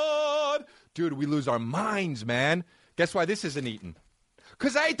 Dude, we lose our minds, man. Guess why this isn't eaten?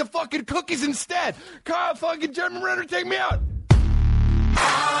 Because I ate the fucking cookies instead. Kyle, fucking Jeremy Renner, take me out.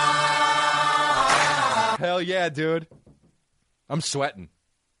 Hell yeah, dude. I'm sweating.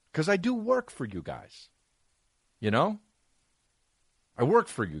 Because I do work for you guys. You know? I work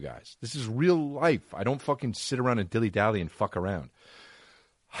for you guys. This is real life. I don't fucking sit around and dilly-dally and fuck around.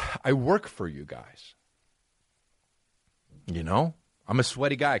 I work for you guys. You know? I'm a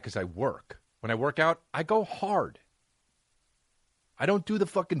sweaty guy because I work. When I work out, I go hard. I don't do the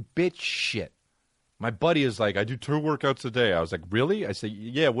fucking bitch shit. My buddy is like, I do 2 workouts a day. I was like, really? I say,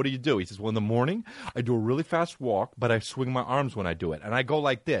 yeah, what do you do? He says, well, in the morning, I do a really fast walk, but I swing my arms when I do it. And I go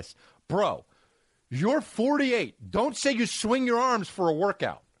like this. Bro, you're 48. Don't say you swing your arms for a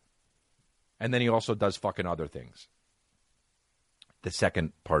workout. And then he also does fucking other things. The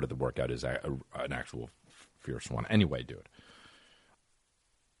second part of the workout is an actual fierce one. Anyway, dude.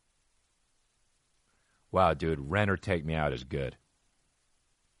 Wow, dude, Rent or Take Me Out is good.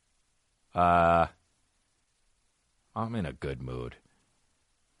 I'm in a good mood.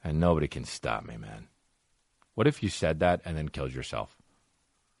 And nobody can stop me, man. What if you said that and then killed yourself?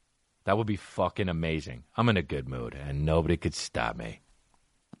 That would be fucking amazing. I'm in a good mood and nobody could stop me.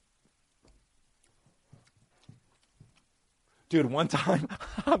 Dude, one time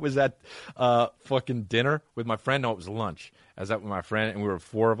I was at fucking dinner with my friend. No, it was lunch. I was out with my friend, and we were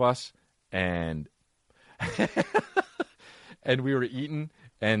 4 of us, and and we were eating,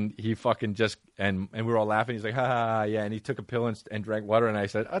 and he fucking just and we were all laughing. He's like, ha, ha, ha, yeah, and he took a pill and drank water, and I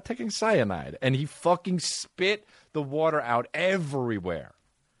said, I'm taking cyanide, and he fucking spit the water out everywhere.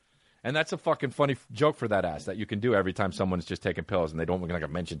 And that's a fucking funny joke for that ass that you can do every time someone's just taking pills and they don't like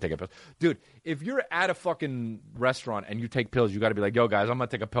mention taking pills. Dude, if you're at a fucking restaurant and you take pills, you got to be like, yo, guys, I'm going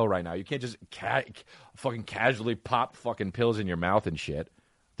to take a pill right now. You can't just fucking casually pop fucking pills in your mouth and shit.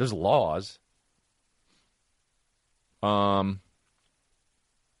 There's laws. Yeah,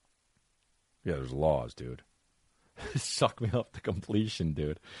 there's laws, dude. Suck me up to completion,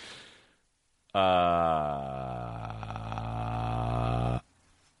 dude.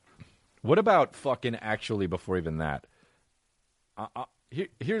 What about fucking actually before even that?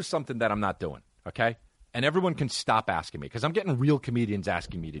 Here's something that I'm not doing, okay? And everyone can stop asking me because I'm getting real comedians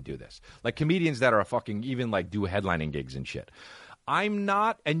asking me to do this. Like comedians that are fucking even like do headlining gigs and shit. I'm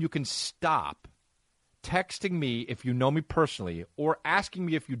not, and you can stop texting me if you know me personally or asking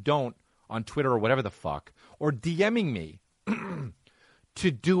me if you don't on Twitter or whatever the fuck or DMing me to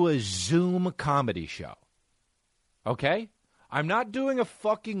do a Zoom comedy show, okay? I'm not doing a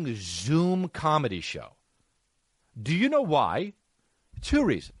fucking Zoom comedy show. Do you know why? 2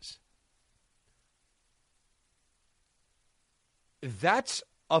 reasons. That's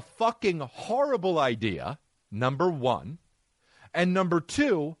a fucking horrible idea, number 1. And number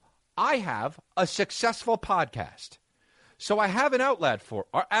 2, I have a successful podcast. So I have an outlet for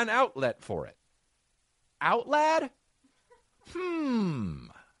it. Outlet?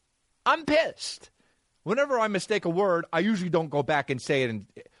 I'm pissed. Whenever I mistake a word, I usually don't go back and say it, and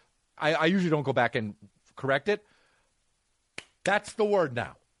I usually don't go back and correct it. That's the word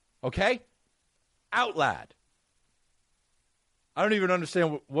now, okay? Outlad. I don't even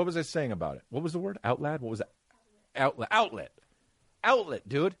understand what was I saying about it. What was the word? Outlad? What was that? Outlet,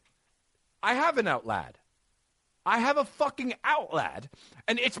 dude. I have an outlad. I have a fucking outlad,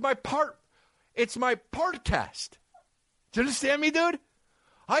 and it's my podcast. Do you understand me, dude?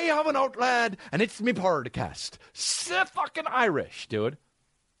 I have an outlad, and it's me podcast. Fucking Irish, dude.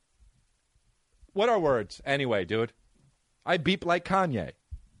 What are words? Anyway, dude. I beep like Kanye.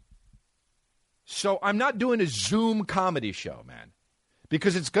 So I'm not doing a Zoom comedy show, man.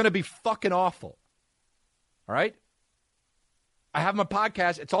 Because it's going to be fucking awful. All right? I have my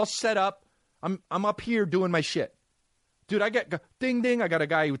podcast. It's all set up. I'm up here doing my shit. Dude, I get ding, ding. I got a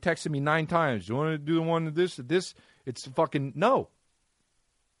guy who texted me 9 times. Do you want to do one of this? It's fucking no.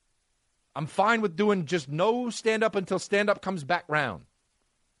 I'm fine with doing just no stand-up until stand-up comes back round.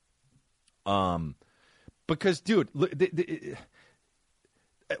 Because, dude, I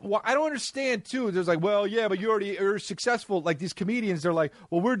don't understand, too. There's like, well, yeah, but you're successful. Like, these comedians, they're like,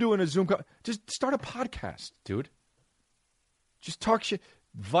 well, we're doing a Zoom. Just start a podcast, dude. Just talk shit.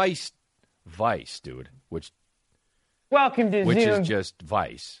 Vice, dude, which is just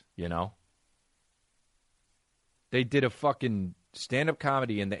Vice, you know? They did a fucking stand-up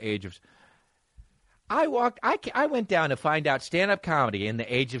comedy in the age of... I went down to find out stand-up comedy in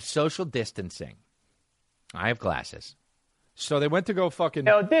the age of social distancing. I have glasses. So they went to go fucking...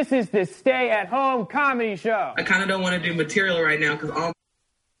 No, this is the stay-at-home comedy show. I kind of don't want to do material right now because all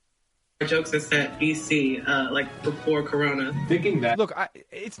my jokes are set BC, like before Corona. Thinking that... Look,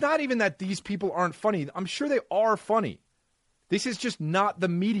 it's not even that these people aren't funny. I'm sure they are funny. This is just not the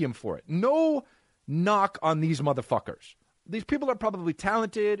medium for it. No knock on these motherfuckers. These people are probably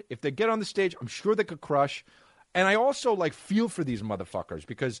talented. If they get on the stage, I'm sure they could crush. And I also, like, feel for these motherfuckers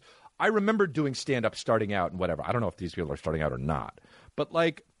because I remember doing stand-up starting out and whatever. I don't know if these people are starting out or not. But,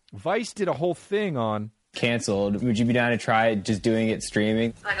 like, Vice did a whole thing on... Canceled. Would you be down to try just doing it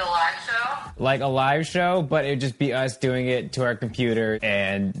streaming? Like a live show? Like a live show, but it'd just be us doing it to our computer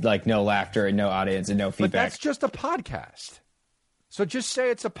and, like, no laughter and no audience and no feedback. But that's just a podcast. So just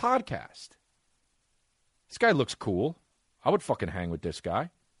say it's a podcast. This guy looks cool. I would fucking hang with this guy.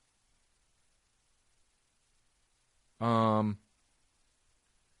 But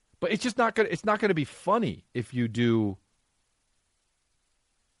it's just not gonna be funny if you do.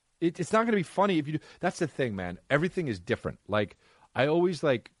 It's not gonna be funny if you do. That's the thing, man. Everything is different. Like I always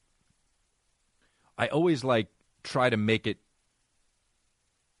try to make it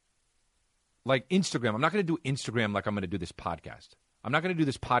like Instagram. I'm not going to do Instagram like I'm going to do this podcast. I'm not going to do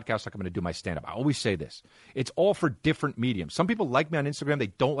this podcast like I'm going to do my stand-up. I always say this. It's all for different mediums. Some people like me on Instagram. They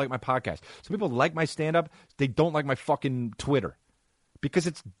don't like my podcast. Some people like my stand-up. They don't like my fucking Twitter because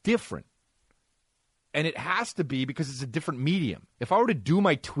it's different. And it has to be because it's a different medium. If I were to do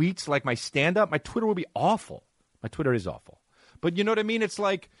my tweets like my stand-up, my Twitter would be awful. My Twitter is awful. But you know what I mean? It's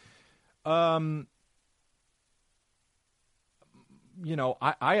like, you know,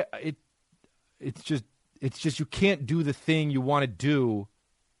 it's just you can't do the thing you want to do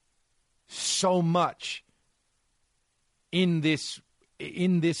so much in this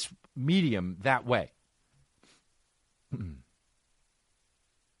medium that way.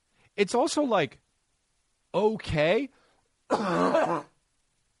 It's also like, okay,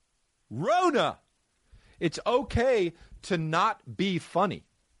 Rona. It's okay to not be funny,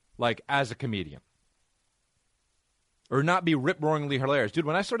 like as a comedian. Or not be rip-roaringly hilarious. Dude,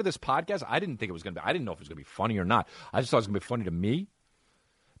 when I started this podcast, I didn't know if it was going to be funny or not. I just thought it was going to be funny to me.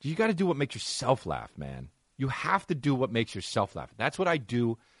 You got to do what makes yourself laugh, man. You have to do what makes yourself laugh. That's what I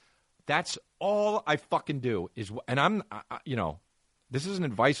do. That's all I fucking do. And I'm, you know, this isn't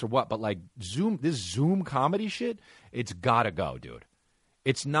advice or what, but like this Zoom comedy shit, it's got to go, dude.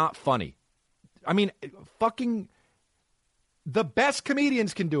 It's not funny. I mean, fucking the best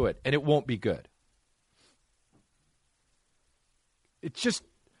comedians can do it, and it won't be good. It's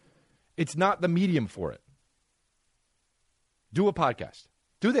not the medium for it. Do a podcast.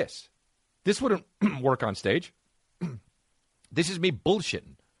 Do this. This wouldn't work on stage. This is me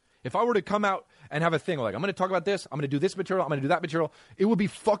bullshitting. If I were to come out and have a thing like, I'm going to talk about this, I'm going to do this material, I'm going to do that material, it would be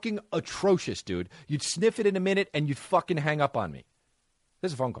fucking atrocious, dude. You'd sniff it in a minute and you'd fucking hang up on me. This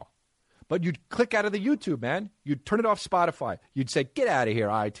is a phone call. But you'd click out of the YouTube, man. You'd turn it off Spotify. You'd say, get out of here,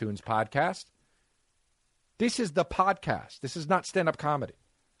 iTunes podcast. This is the podcast. This is not stand-up comedy.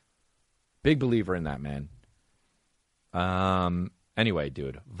 Big believer in that, man. Anyway,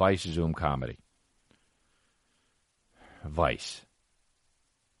 dude, Vice Zoom comedy. Vice.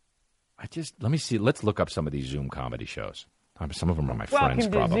 Let me see. Let's look up some of these Zoom comedy shows. Some of them are my friends,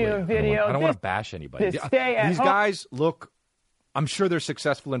 probably. Zoom video. I don't want to bash anybody. These home. Guys look, I'm sure they're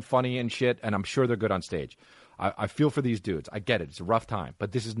successful and funny and shit, and I'm sure they're good on stage. I feel for these dudes. I get it. It's a rough time,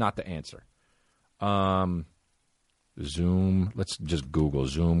 but this is not the answer. Zoom. Let's just Google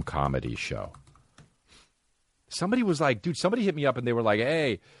Zoom comedy show. Somebody was like, dude, somebody hit me up and they were like,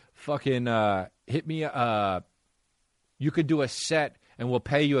 hey, fucking hit me. You could do a set and we'll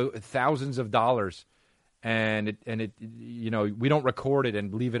pay you thousands of dollars. And it, you know, we don't record it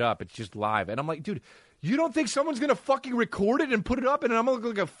and leave it up. It's just live. And I'm like, dude, you don't think someone's going to fucking record it and put it up and I'm going to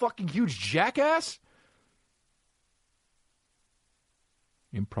look like a fucking huge jackass?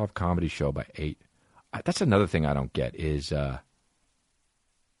 Improv comedy show by 8. That's another thing I don't get is I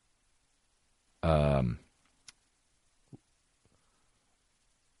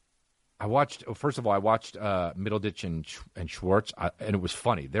watched Middleditch and Schwartz, and it was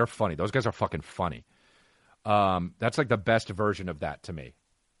funny. They're funny. Those guys are fucking funny. That's like the best version of that to me.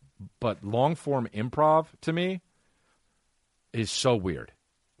 But long-form improv, to me, is so weird.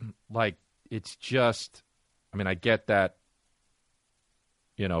 Like, it's just, I mean, I get that,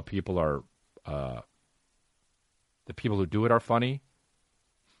 you know, people are, the people who do it are funny.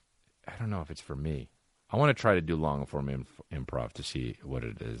 I don't know if it's for me. I want to try to do long-form improv to see what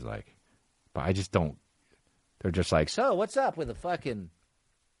it is like. But I just don't. They're just like, so what's up with the fucking...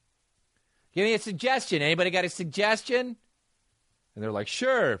 Give me a suggestion. Anybody got a suggestion? And they're like,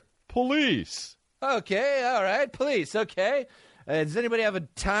 sure, police. Okay, all right, police, okay. Does anybody have a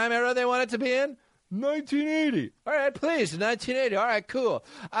time era they want it to be in? 1980. All right, police, 1980. All right, cool.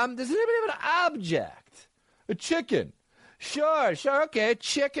 Does anybody have an object? A chicken. Sure, okay.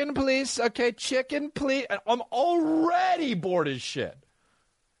 Chicken, please. Okay, chicken, please. I'm already bored as shit.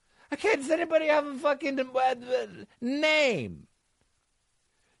 Okay, does anybody have a fucking name?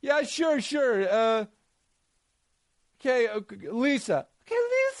 Yeah, sure. Okay, Lisa. Okay,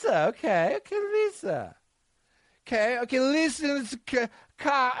 Lisa. Okay, Lisa. Okay, Lisa is a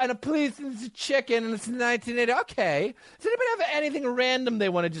car and a police and it's a chicken and it's 1980. Okay. Does anybody have anything random they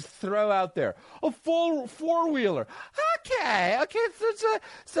want to just throw out there? A full four-wheeler. Okay,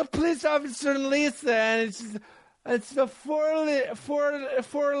 so police officer and Lisa and it's a four-wheeler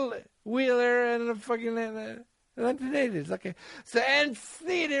and a fucking 1980s. Okay. So, and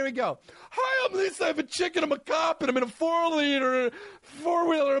see, here we go. Hi, I'm Lisa. I have a chicken. I'm a cop, and I'm in a four-wheeler, and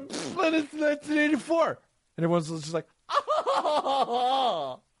it's 1984. And everyone's just like,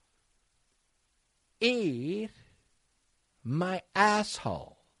 oh, eat my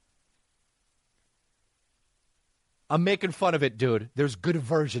asshole. I'm making fun of it, dude. There's good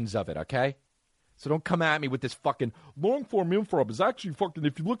versions of it, okay? So don't come at me with this fucking long form inform is actually fucking,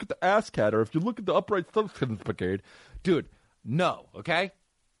 if you look at the ASCAT or if you look at the upright substance brigade. Dude, no, okay?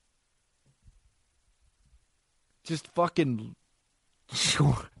 Just fucking,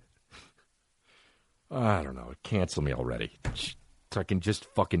 I don't know, cancel me already. So I can just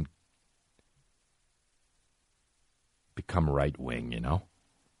fucking become right wing, you know?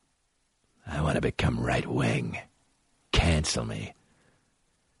 I want to become right wing. Cancel me.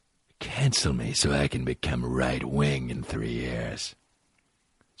 Cancel me so I can become right wing in 3 years.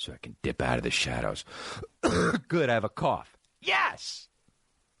 So I can dip out of the shadows. Good, I have a cough. Yes!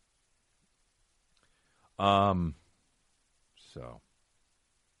 So,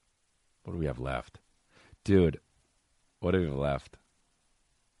 what do we have left? Dude, what do we have left?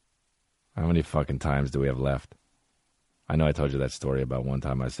 How many fucking times do we have left? I know I told you that story about one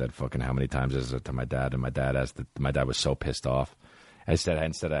time I said, fucking, how many times is it to my dad? And my dad was so pissed off. I said,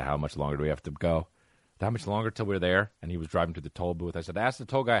 instead of how much longer do we have to go? How much longer till we're there? And he was driving to the toll booth. I said, ask the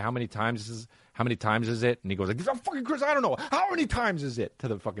toll guy how many times is it? And he goes, like, fucking Chris, I don't know. How many times is it? To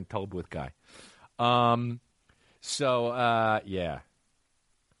the fucking toll booth guy. Yeah.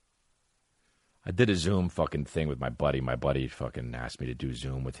 I did a Zoom fucking thing with my buddy. My buddy fucking asked me to do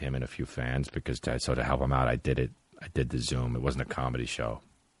Zoom with him and a few fans because to help him out, I did it. I did the Zoom. It wasn't a comedy show.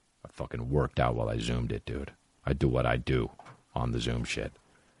 I fucking worked out while I Zoomed it, dude. I do what I do on the Zoom shit.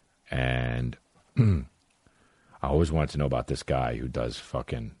 And I always wanted to know about this guy who does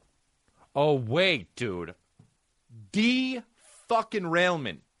fucking... Oh, wait, dude. D. fucking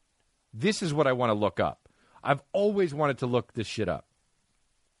Railman. This is what I want to look up. I've always wanted to look this shit up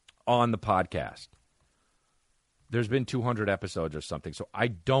on the podcast. There's been 200 episodes or something, so I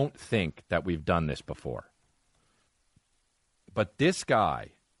don't think that we've done this before. But this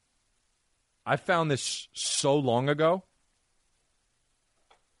guy, I found this so long ago.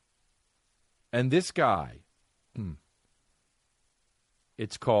 And this guy,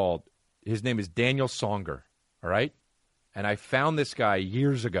 it's called, his name is Daniel Songer, all right? And I found this guy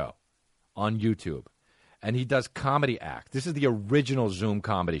years ago on YouTube. And he does Comedy Act. This is the original Zoom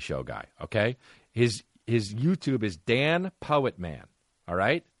comedy show guy, okay? His YouTube is Dan Poet Man, all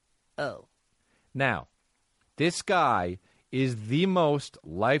right? Oh. Now, this guy is the most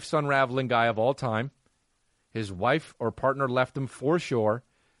life's unraveling guy of all time. His wife or partner left him for sure.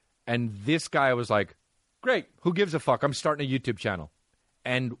 And this guy was like, great, who gives a fuck? I'm starting a YouTube channel.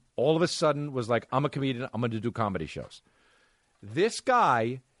 And all of a sudden was like, I'm a comedian. I'm going to do comedy shows. This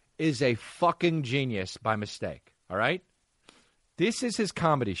guy is a fucking genius by mistake, all right? This is his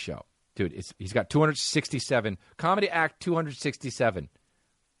comedy show. Dude, he's got 267. Comedy Act 267.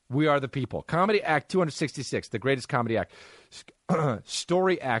 We Are the People. Comedy Act 266, the greatest comedy act.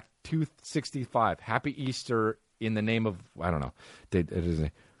 Story Act 265. Happy Easter in the name of, I don't know.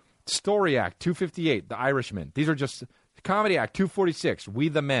 Story Act 258, The Irishman. These are just... Comedy Act 246, We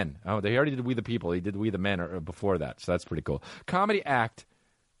the Men. Oh, they already did We the People. He did We the Men before that, so that's pretty cool. Comedy Act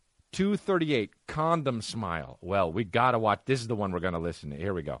 238, Condom Smile. Well, we got to watch. This is the one we're going to listen to.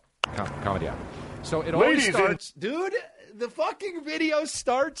 Here we go. Comedy Act. So it always starts... Dude, the fucking video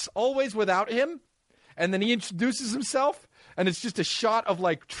starts always without him, and then he introduces himself, and it's just a shot of,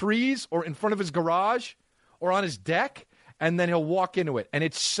 like, trees or in front of his garage or on his deck, and then he'll walk into it. And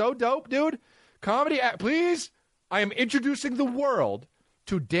it's so dope, dude. Comedy Act, please... I am introducing the world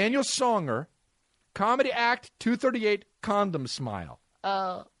to Daniel Songer, Comedy Act 238, Condom Smile.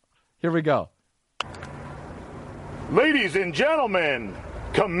 Here we go. Ladies and gentlemen,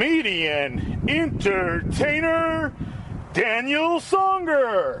 comedian, entertainer, Daniel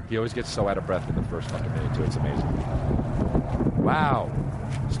Songer. He always gets so out of breath in the first fucking minute, too. It's amazing. Wow.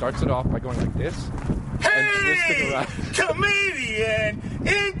 Starts it off by going like this. Hey, comedian,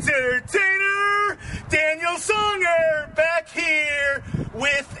 entertainer, Daniel Songer, back here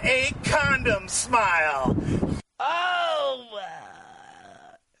with a condom smile. Oh!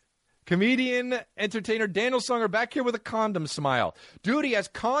 Comedian, entertainer, Daniel Songer, back here with a condom smile. Dude, he has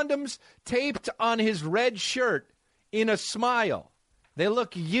condoms taped on his red shirt in a smile. They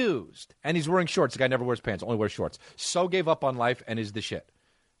look used. And he's wearing shorts. The guy never wears pants, only wears shorts. So gave up on life and is the shit.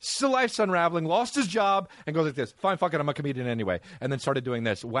 Still life's unraveling, lost his job, and goes like this. Fine, fuck it, I'm a comedian anyway. And then started doing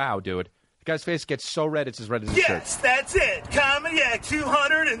this. Wow, dude. The guy's face gets so red, it's as red as his shirt. Yes, that's it. Comedy Act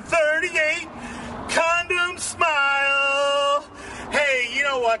 238, Condom Smile. Hey, you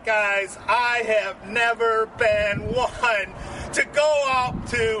know what, guys? I have never been one to go up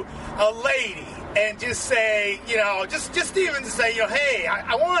to a lady and just say, just even say, hey,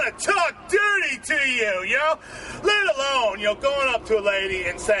 I want to talk dirty to you, let alone, going up to a lady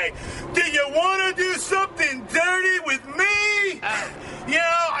and say, do you want to do something dirty with me?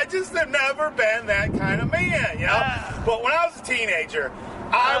 I just have never been that kind of man, But when I was a teenager,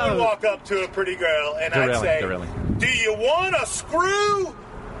 I would walk up to a pretty girl and I'd say, do you want a screw?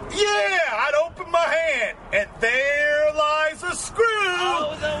 Yeah, I'd open my hand, and there lies a screw.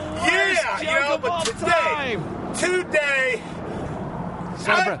 Oh, the worst joke but today,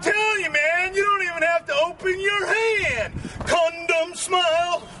 I'm telling you, man, you don't even have to open your hand. Condom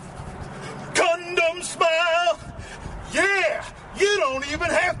smile. Yeah, you don't even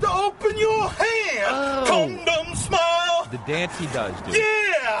have to open your hand. Condom smile. The dance he does, dude.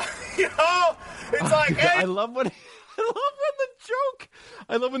 Yeah, it's like, hey. I love when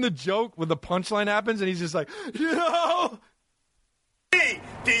the punchline happens and he's just like, Hey,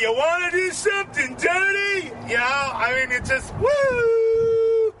 do you want to do something dirty? It's just,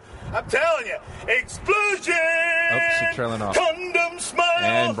 woo! I'm telling you, explosion! Oops, it's trailing off. Condom smile!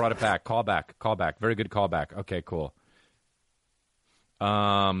 And brought it back. Call back. Very good callback. Okay, cool.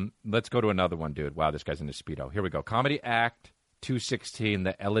 Let's go to another one, dude. Wow, this guy's in a Speedo. Here we go. Comedy Act 216,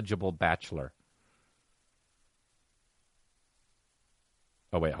 The Eligible Bachelor.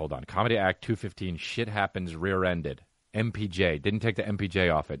 Oh, wait, hold on. Comedy Act 215, Shit Happens Rear-Ended. MPJ. Didn't take the MPJ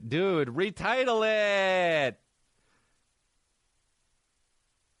off it. Dude, retitle it!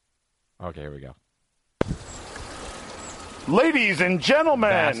 Okay, here we go. Ladies and gentlemen.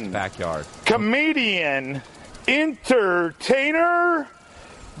 Vast backyard. Comedian, entertainer,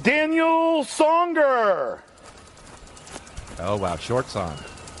 Daniel Songer. Oh, wow. Short song.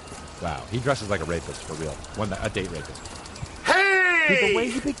 Wow. He dresses like a rapist, for real. A date rapist. Hey! Dude, the way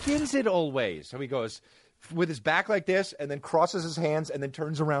he begins it always. So he goes with his back like this and then crosses his hands and then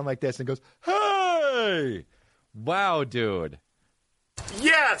turns around like this and goes, hey! Wow, dude.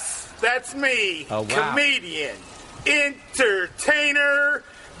 Yes, that's me. Oh, wow. Comedian, entertainer,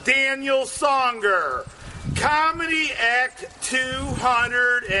 Daniel Songer. Comedy Act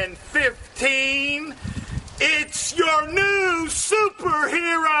 215. It's your new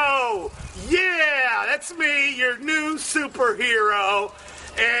superhero. Yeah, that's me, your new superhero.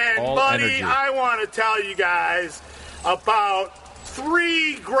 And, all buddy, energy. I want to tell you guys about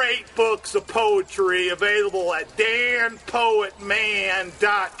 3 great books of poetry available at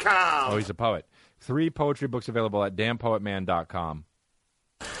danpoetman.com. Oh, he's a poet. 3 poetry books available at danpoetman.com.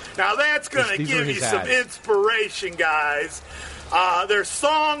 Now, that's going to give you some inspiration, guys. There's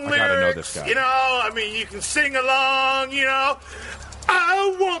song lyrics. I gotta know this guy. You can sing along,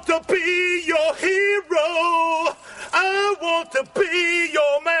 I want to be your hero. I want to be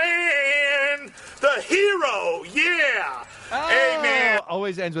your man. The hero, yeah. Oh, Amen.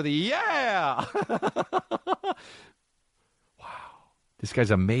 Always ends with a yeah. Wow. This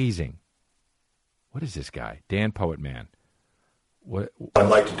guy's amazing. What is this guy? Dan Poet Man. What I'd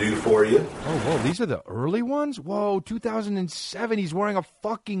like to do for you. Oh, whoa, these are the early ones? Whoa, 2007. He's wearing a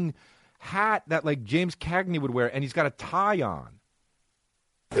fucking hat that like James Cagney would wear, and he's got a tie on.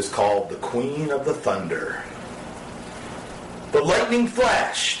 It's called The Queen of the Thunder. The lightning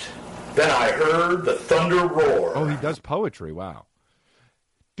flashed. Then I heard the thunder roar. Oh, he does poetry. Wow.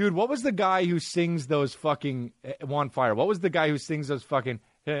 Dude, what was the guy who sings those fucking Juan Fire? What was the guy who sings those fucking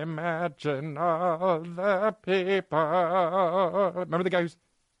Imagine all the people? Remember the guy who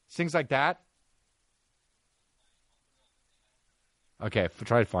sings like that? Okay,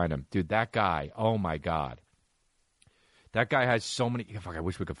 try to find him. Dude, that guy, oh my God. That guy has so many. Fuck, I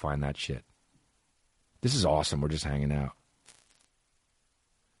wish we could find that shit. This is awesome. We're just hanging out.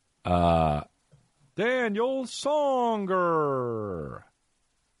 Daniel Songer.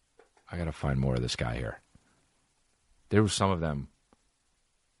 I got to find more of this guy here. There were some of them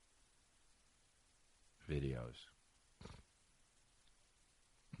videos.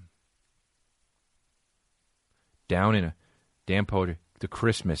 Down in a damn poetry. The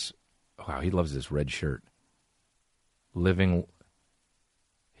Christmas. Wow, he loves this red shirt. Living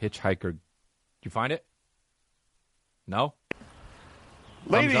Hitchhiker. Did you find it? No?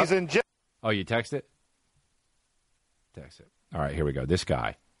 Ladies and gentlemen. Oh, you text it? Text it. All right, here we go. This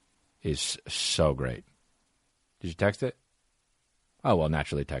guy is so great. Did you text it? Oh, well,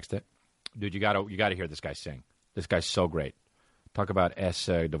 naturally text it. Dude, you gotta hear this guy sing. This guy's so great. Talk about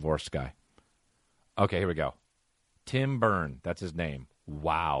divorced guy. Okay, here we go. Tim Byrne, that's his name.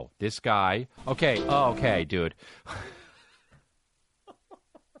 Wow. This guy. Okay, dude.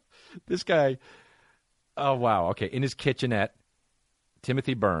 This guy. Oh, wow. Okay, in his kitchenette.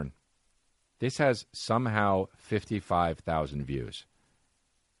 Timothy Byrne. This has somehow 55,000 views.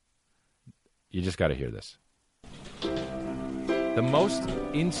 You just got to hear this. The most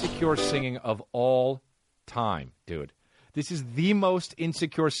insecure singing of all time, dude. This is the most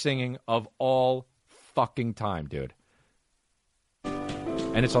insecure singing of all fucking time, dude.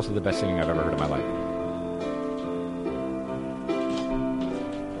 And it's also the best singing I've ever heard in my life.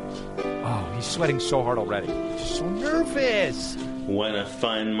 Oh, he's sweating so hard already. He's just so nervous. When I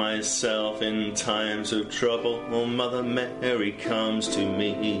find myself in times of trouble, oh, Mother Mary comes to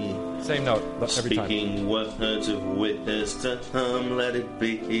me. Same note every time. Speaking words of wisdom, let it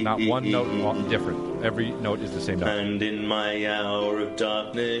be. Not one note different. Every note is the same note. And in my hour of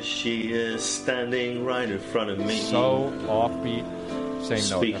darkness, she is standing right in front of me. So offbeat, same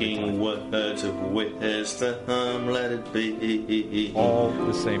note. Speaking words of wisdom, let it be. All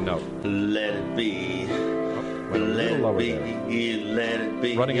the same note. Let it be. Went a little lower there. Let it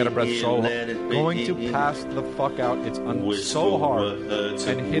be. Running out of breath, so going to pass the fuck out. It's so hard,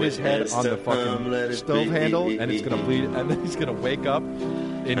 and hit his head on the fucking stove handle, and it's gonna bleed, and then he's gonna wake up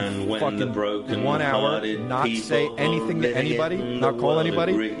in fucking 1 hour, not say anything to anybody, not call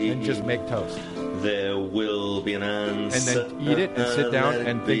anybody, and just make toast. There will be an answer. And then eat it and sit down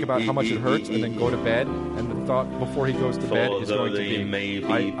and think about how much it hurts, and then go to bed. And the thought before he goes to bed is going to be,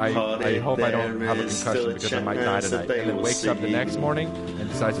 I hope I don't have a concussion because I might die tonight. And then wakes up the next morning and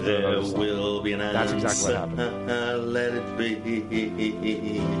decides to do another song. That's exactly what happened. Let it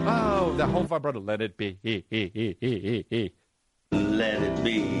be. Oh, that whole vibrato. Let it be. Let it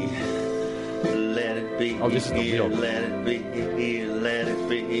be. Let it be. Oh, this is the real. Let it be. Let it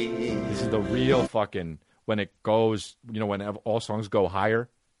be. This is the real fucking, when it goes, when all songs go higher.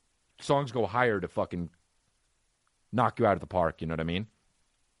 Songs go higher to fucking knock you out of the park, you know what I mean?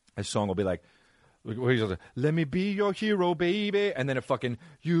 A song will be like, let me be your hero, baby. And then it fucking,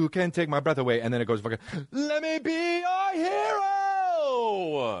 you can take my breath away. And then it goes fucking, let me be your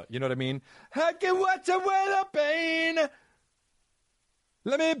hero. You know what I mean? I can watch away the pain.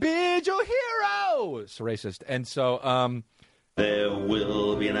 Let me be your hero. It's racist. And so, there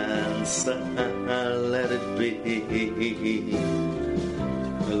will be an answer. Let it be.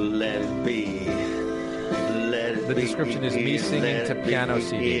 Let it be. Let it be. The description is me singing to piano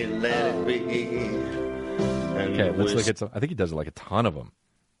CD. Let it be. Okay, let's look at some. I think he does like a ton of them.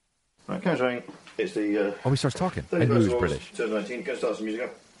 Right, counting. It's the. He starts talking. I knew he was British. 2019. Go start some music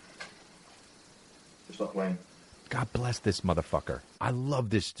up. It's not playing. God bless this motherfucker. I love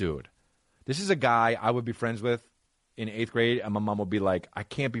this dude. This is a guy I would be friends with in 8th grade, and my mom would be like, I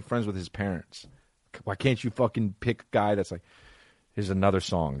can't be friends with his parents. Why can't you fucking pick a guy that's like, here's another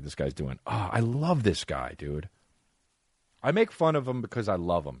song this guy's doing. Oh, I love this guy, dude. I make fun of him because I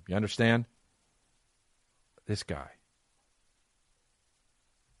love him. You understand? This guy.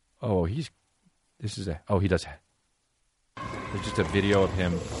 Oh, he does. There's just a video of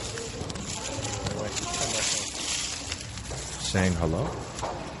him saying hello.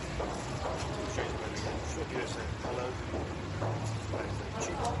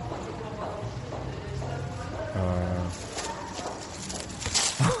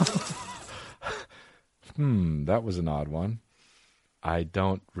 That was an odd one. I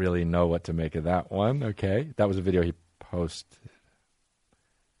don't really know what to make of that one. Okay. That was a video he posted.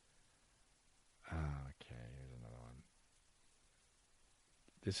 Okay, here's another one.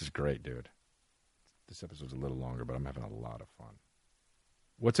 This is great, dude. This episode's a little longer, but I'm having a lot of fun.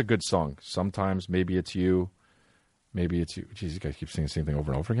 What's a good song? Sometimes, maybe it's you. Maybe it's you. Jeez, you guys keep singing the same thing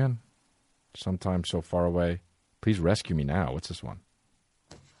over and over again. Sometimes so far away. Please rescue me now. What's this one?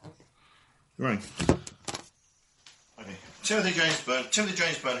 Right. Okay. Timothy James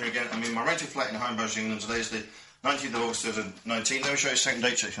Byrne here again. I'm in my rented flat in Homebush, England. Today is the 19th of August 2019. Let me show you a second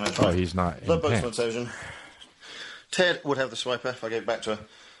date section. Oh, he's not in Love Boats on pants. television. Ted would have the swiper if I get back to her.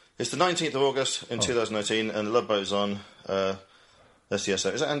 It's the 19th of August in 2019, and the Love Boat's on. That's the SO.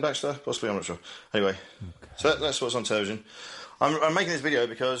 Is that Anne Baxter? Possibly, I'm not sure. Anyway, so that's what's on television. I'm making this video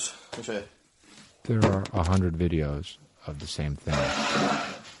because... Let me show you. There are 100 videos of the same thing. I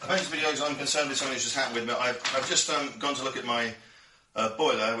made this video because I'm concerned with something that's just happened with me. I've just gone to look at my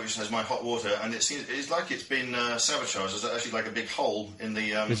boiler, which has my hot water, and it's like it's been sabotaged. There's actually like a big hole in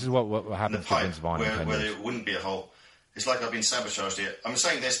the This is what happened to Vince Vaughn where there wouldn't be a hole. It's like I've been sabotaged here. I'm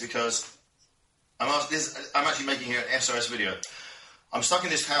saying this because I'm actually making here an SOS video. I'm stuck in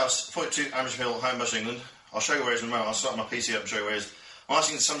this house, 42 Amherst Hill, Homebush, England. I'll show you where it is in a moment. I'll start my PC up and show you where it is. I'm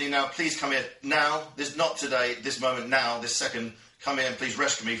asking somebody now, please come here now. This not today, this moment, now, this second. Come here and please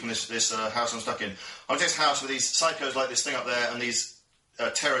rescue me from this house I'm stuck in. I'm in this house with these psychos like this thing up there and these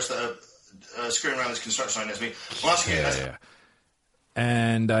terrorists that are screwing around this construction site next to me. I'm asking you. Yeah.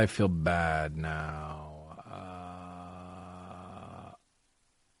 And I feel bad now.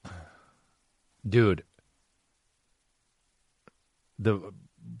 Dude.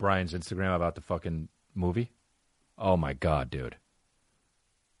 Brian's Instagram about the fucking movie? Oh, my God, dude.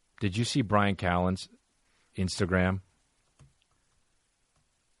 Did you see Brian Callen's Instagram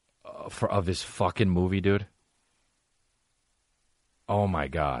of his fucking movie, dude? Oh, my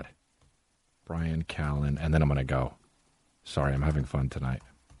God. Brian Callen. And then I'm going to go. Sorry, I'm having fun tonight.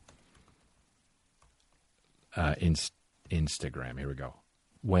 Instagram. Here we go.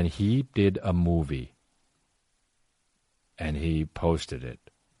 When he did a movie and he posted it,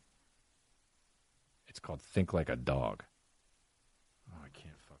 it's called Think Like a Dog. Oh, I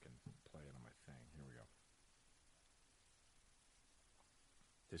can't fucking play it on my thing. Here we go.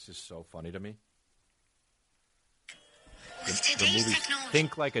 This is so funny to me. The movie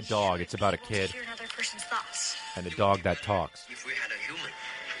Think Like a Dog. It's about a kid and a dog that talks. If we had a human.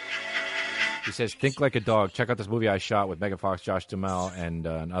 He says, think like a dog. Check out this movie I shot with Megan Fox, Josh Duhamel, and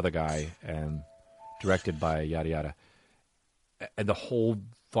another guy, and directed by yada yada. And the whole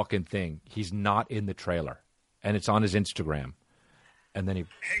fucking thing. He's not in the trailer. And it's on his Instagram. And then he...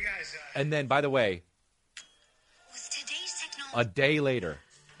 Hey, guys. And then, by the way, a day later,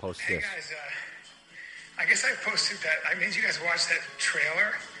 post this. Hey, guys. I guess I posted that. I made you guys watch that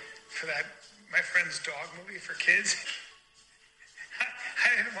trailer for that My Friend's Dog movie for kids. I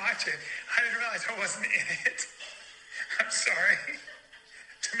didn't watch it. I didn't realize I wasn't in it. I'm sorry.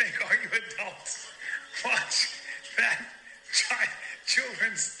 To make all you adults watch that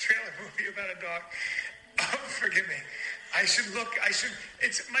children's trailer movie about a dog. Oh, forgive me. It's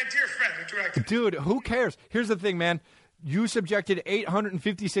my dear friend who directed it. Dude, who cares? Here's the thing, man. You subjected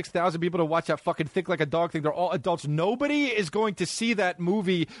 856,000 people to watch that fucking Think Like a Dog thing. They're all adults. Nobody is going to see that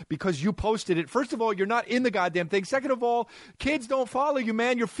movie because you posted it. First of all, you're not in the goddamn thing. Second of all, kids don't follow you,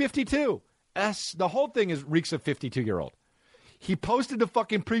 man. You're 52. The whole thing reeks of 52-year-old. He posted the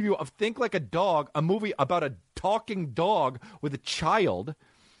fucking preview of Think Like a Dog, a movie about a talking dog with a child,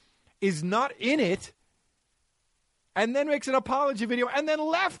 is not in it, and then makes an apology video, and then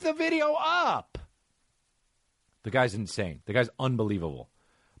left the video up. The guy's insane. The guy's unbelievable.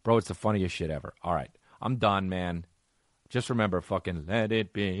 Bro, it's the funniest shit ever. All right. I'm done, man. Just remember fucking let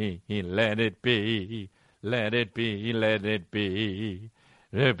it be, let it be, let it be, let it be.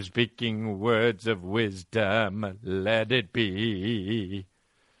 Speaking words of wisdom, let it be.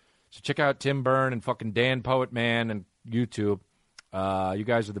 So check out Tim Byrne and fucking Dan Poet Man and YouTube. You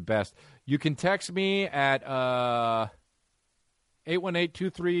guys are the best. You can text me at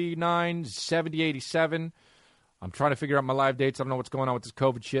 818-239-7087. I'm trying to figure out my live dates. I don't know what's going on with this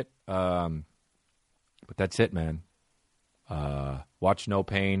COVID shit. But that's it, man. Watch No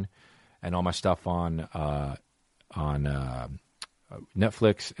Pain and all my stuff on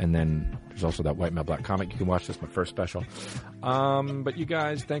Netflix. And then there's also that White Male Black comic. You can watch this, my first special. But you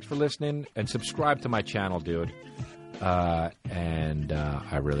guys, thanks for listening. And subscribe to my channel, dude. And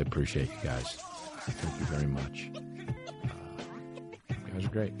I really appreciate you guys. Thank you very much. You guys are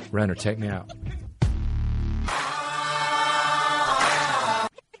great. Renner, take me out.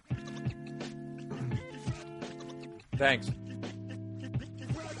 Thanks.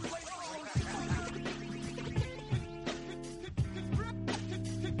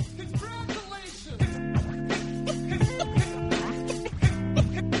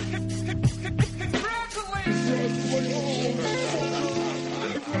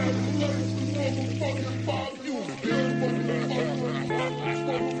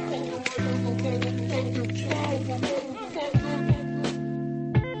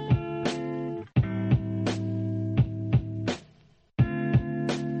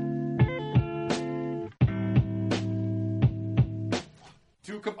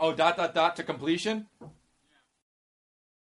 To completion?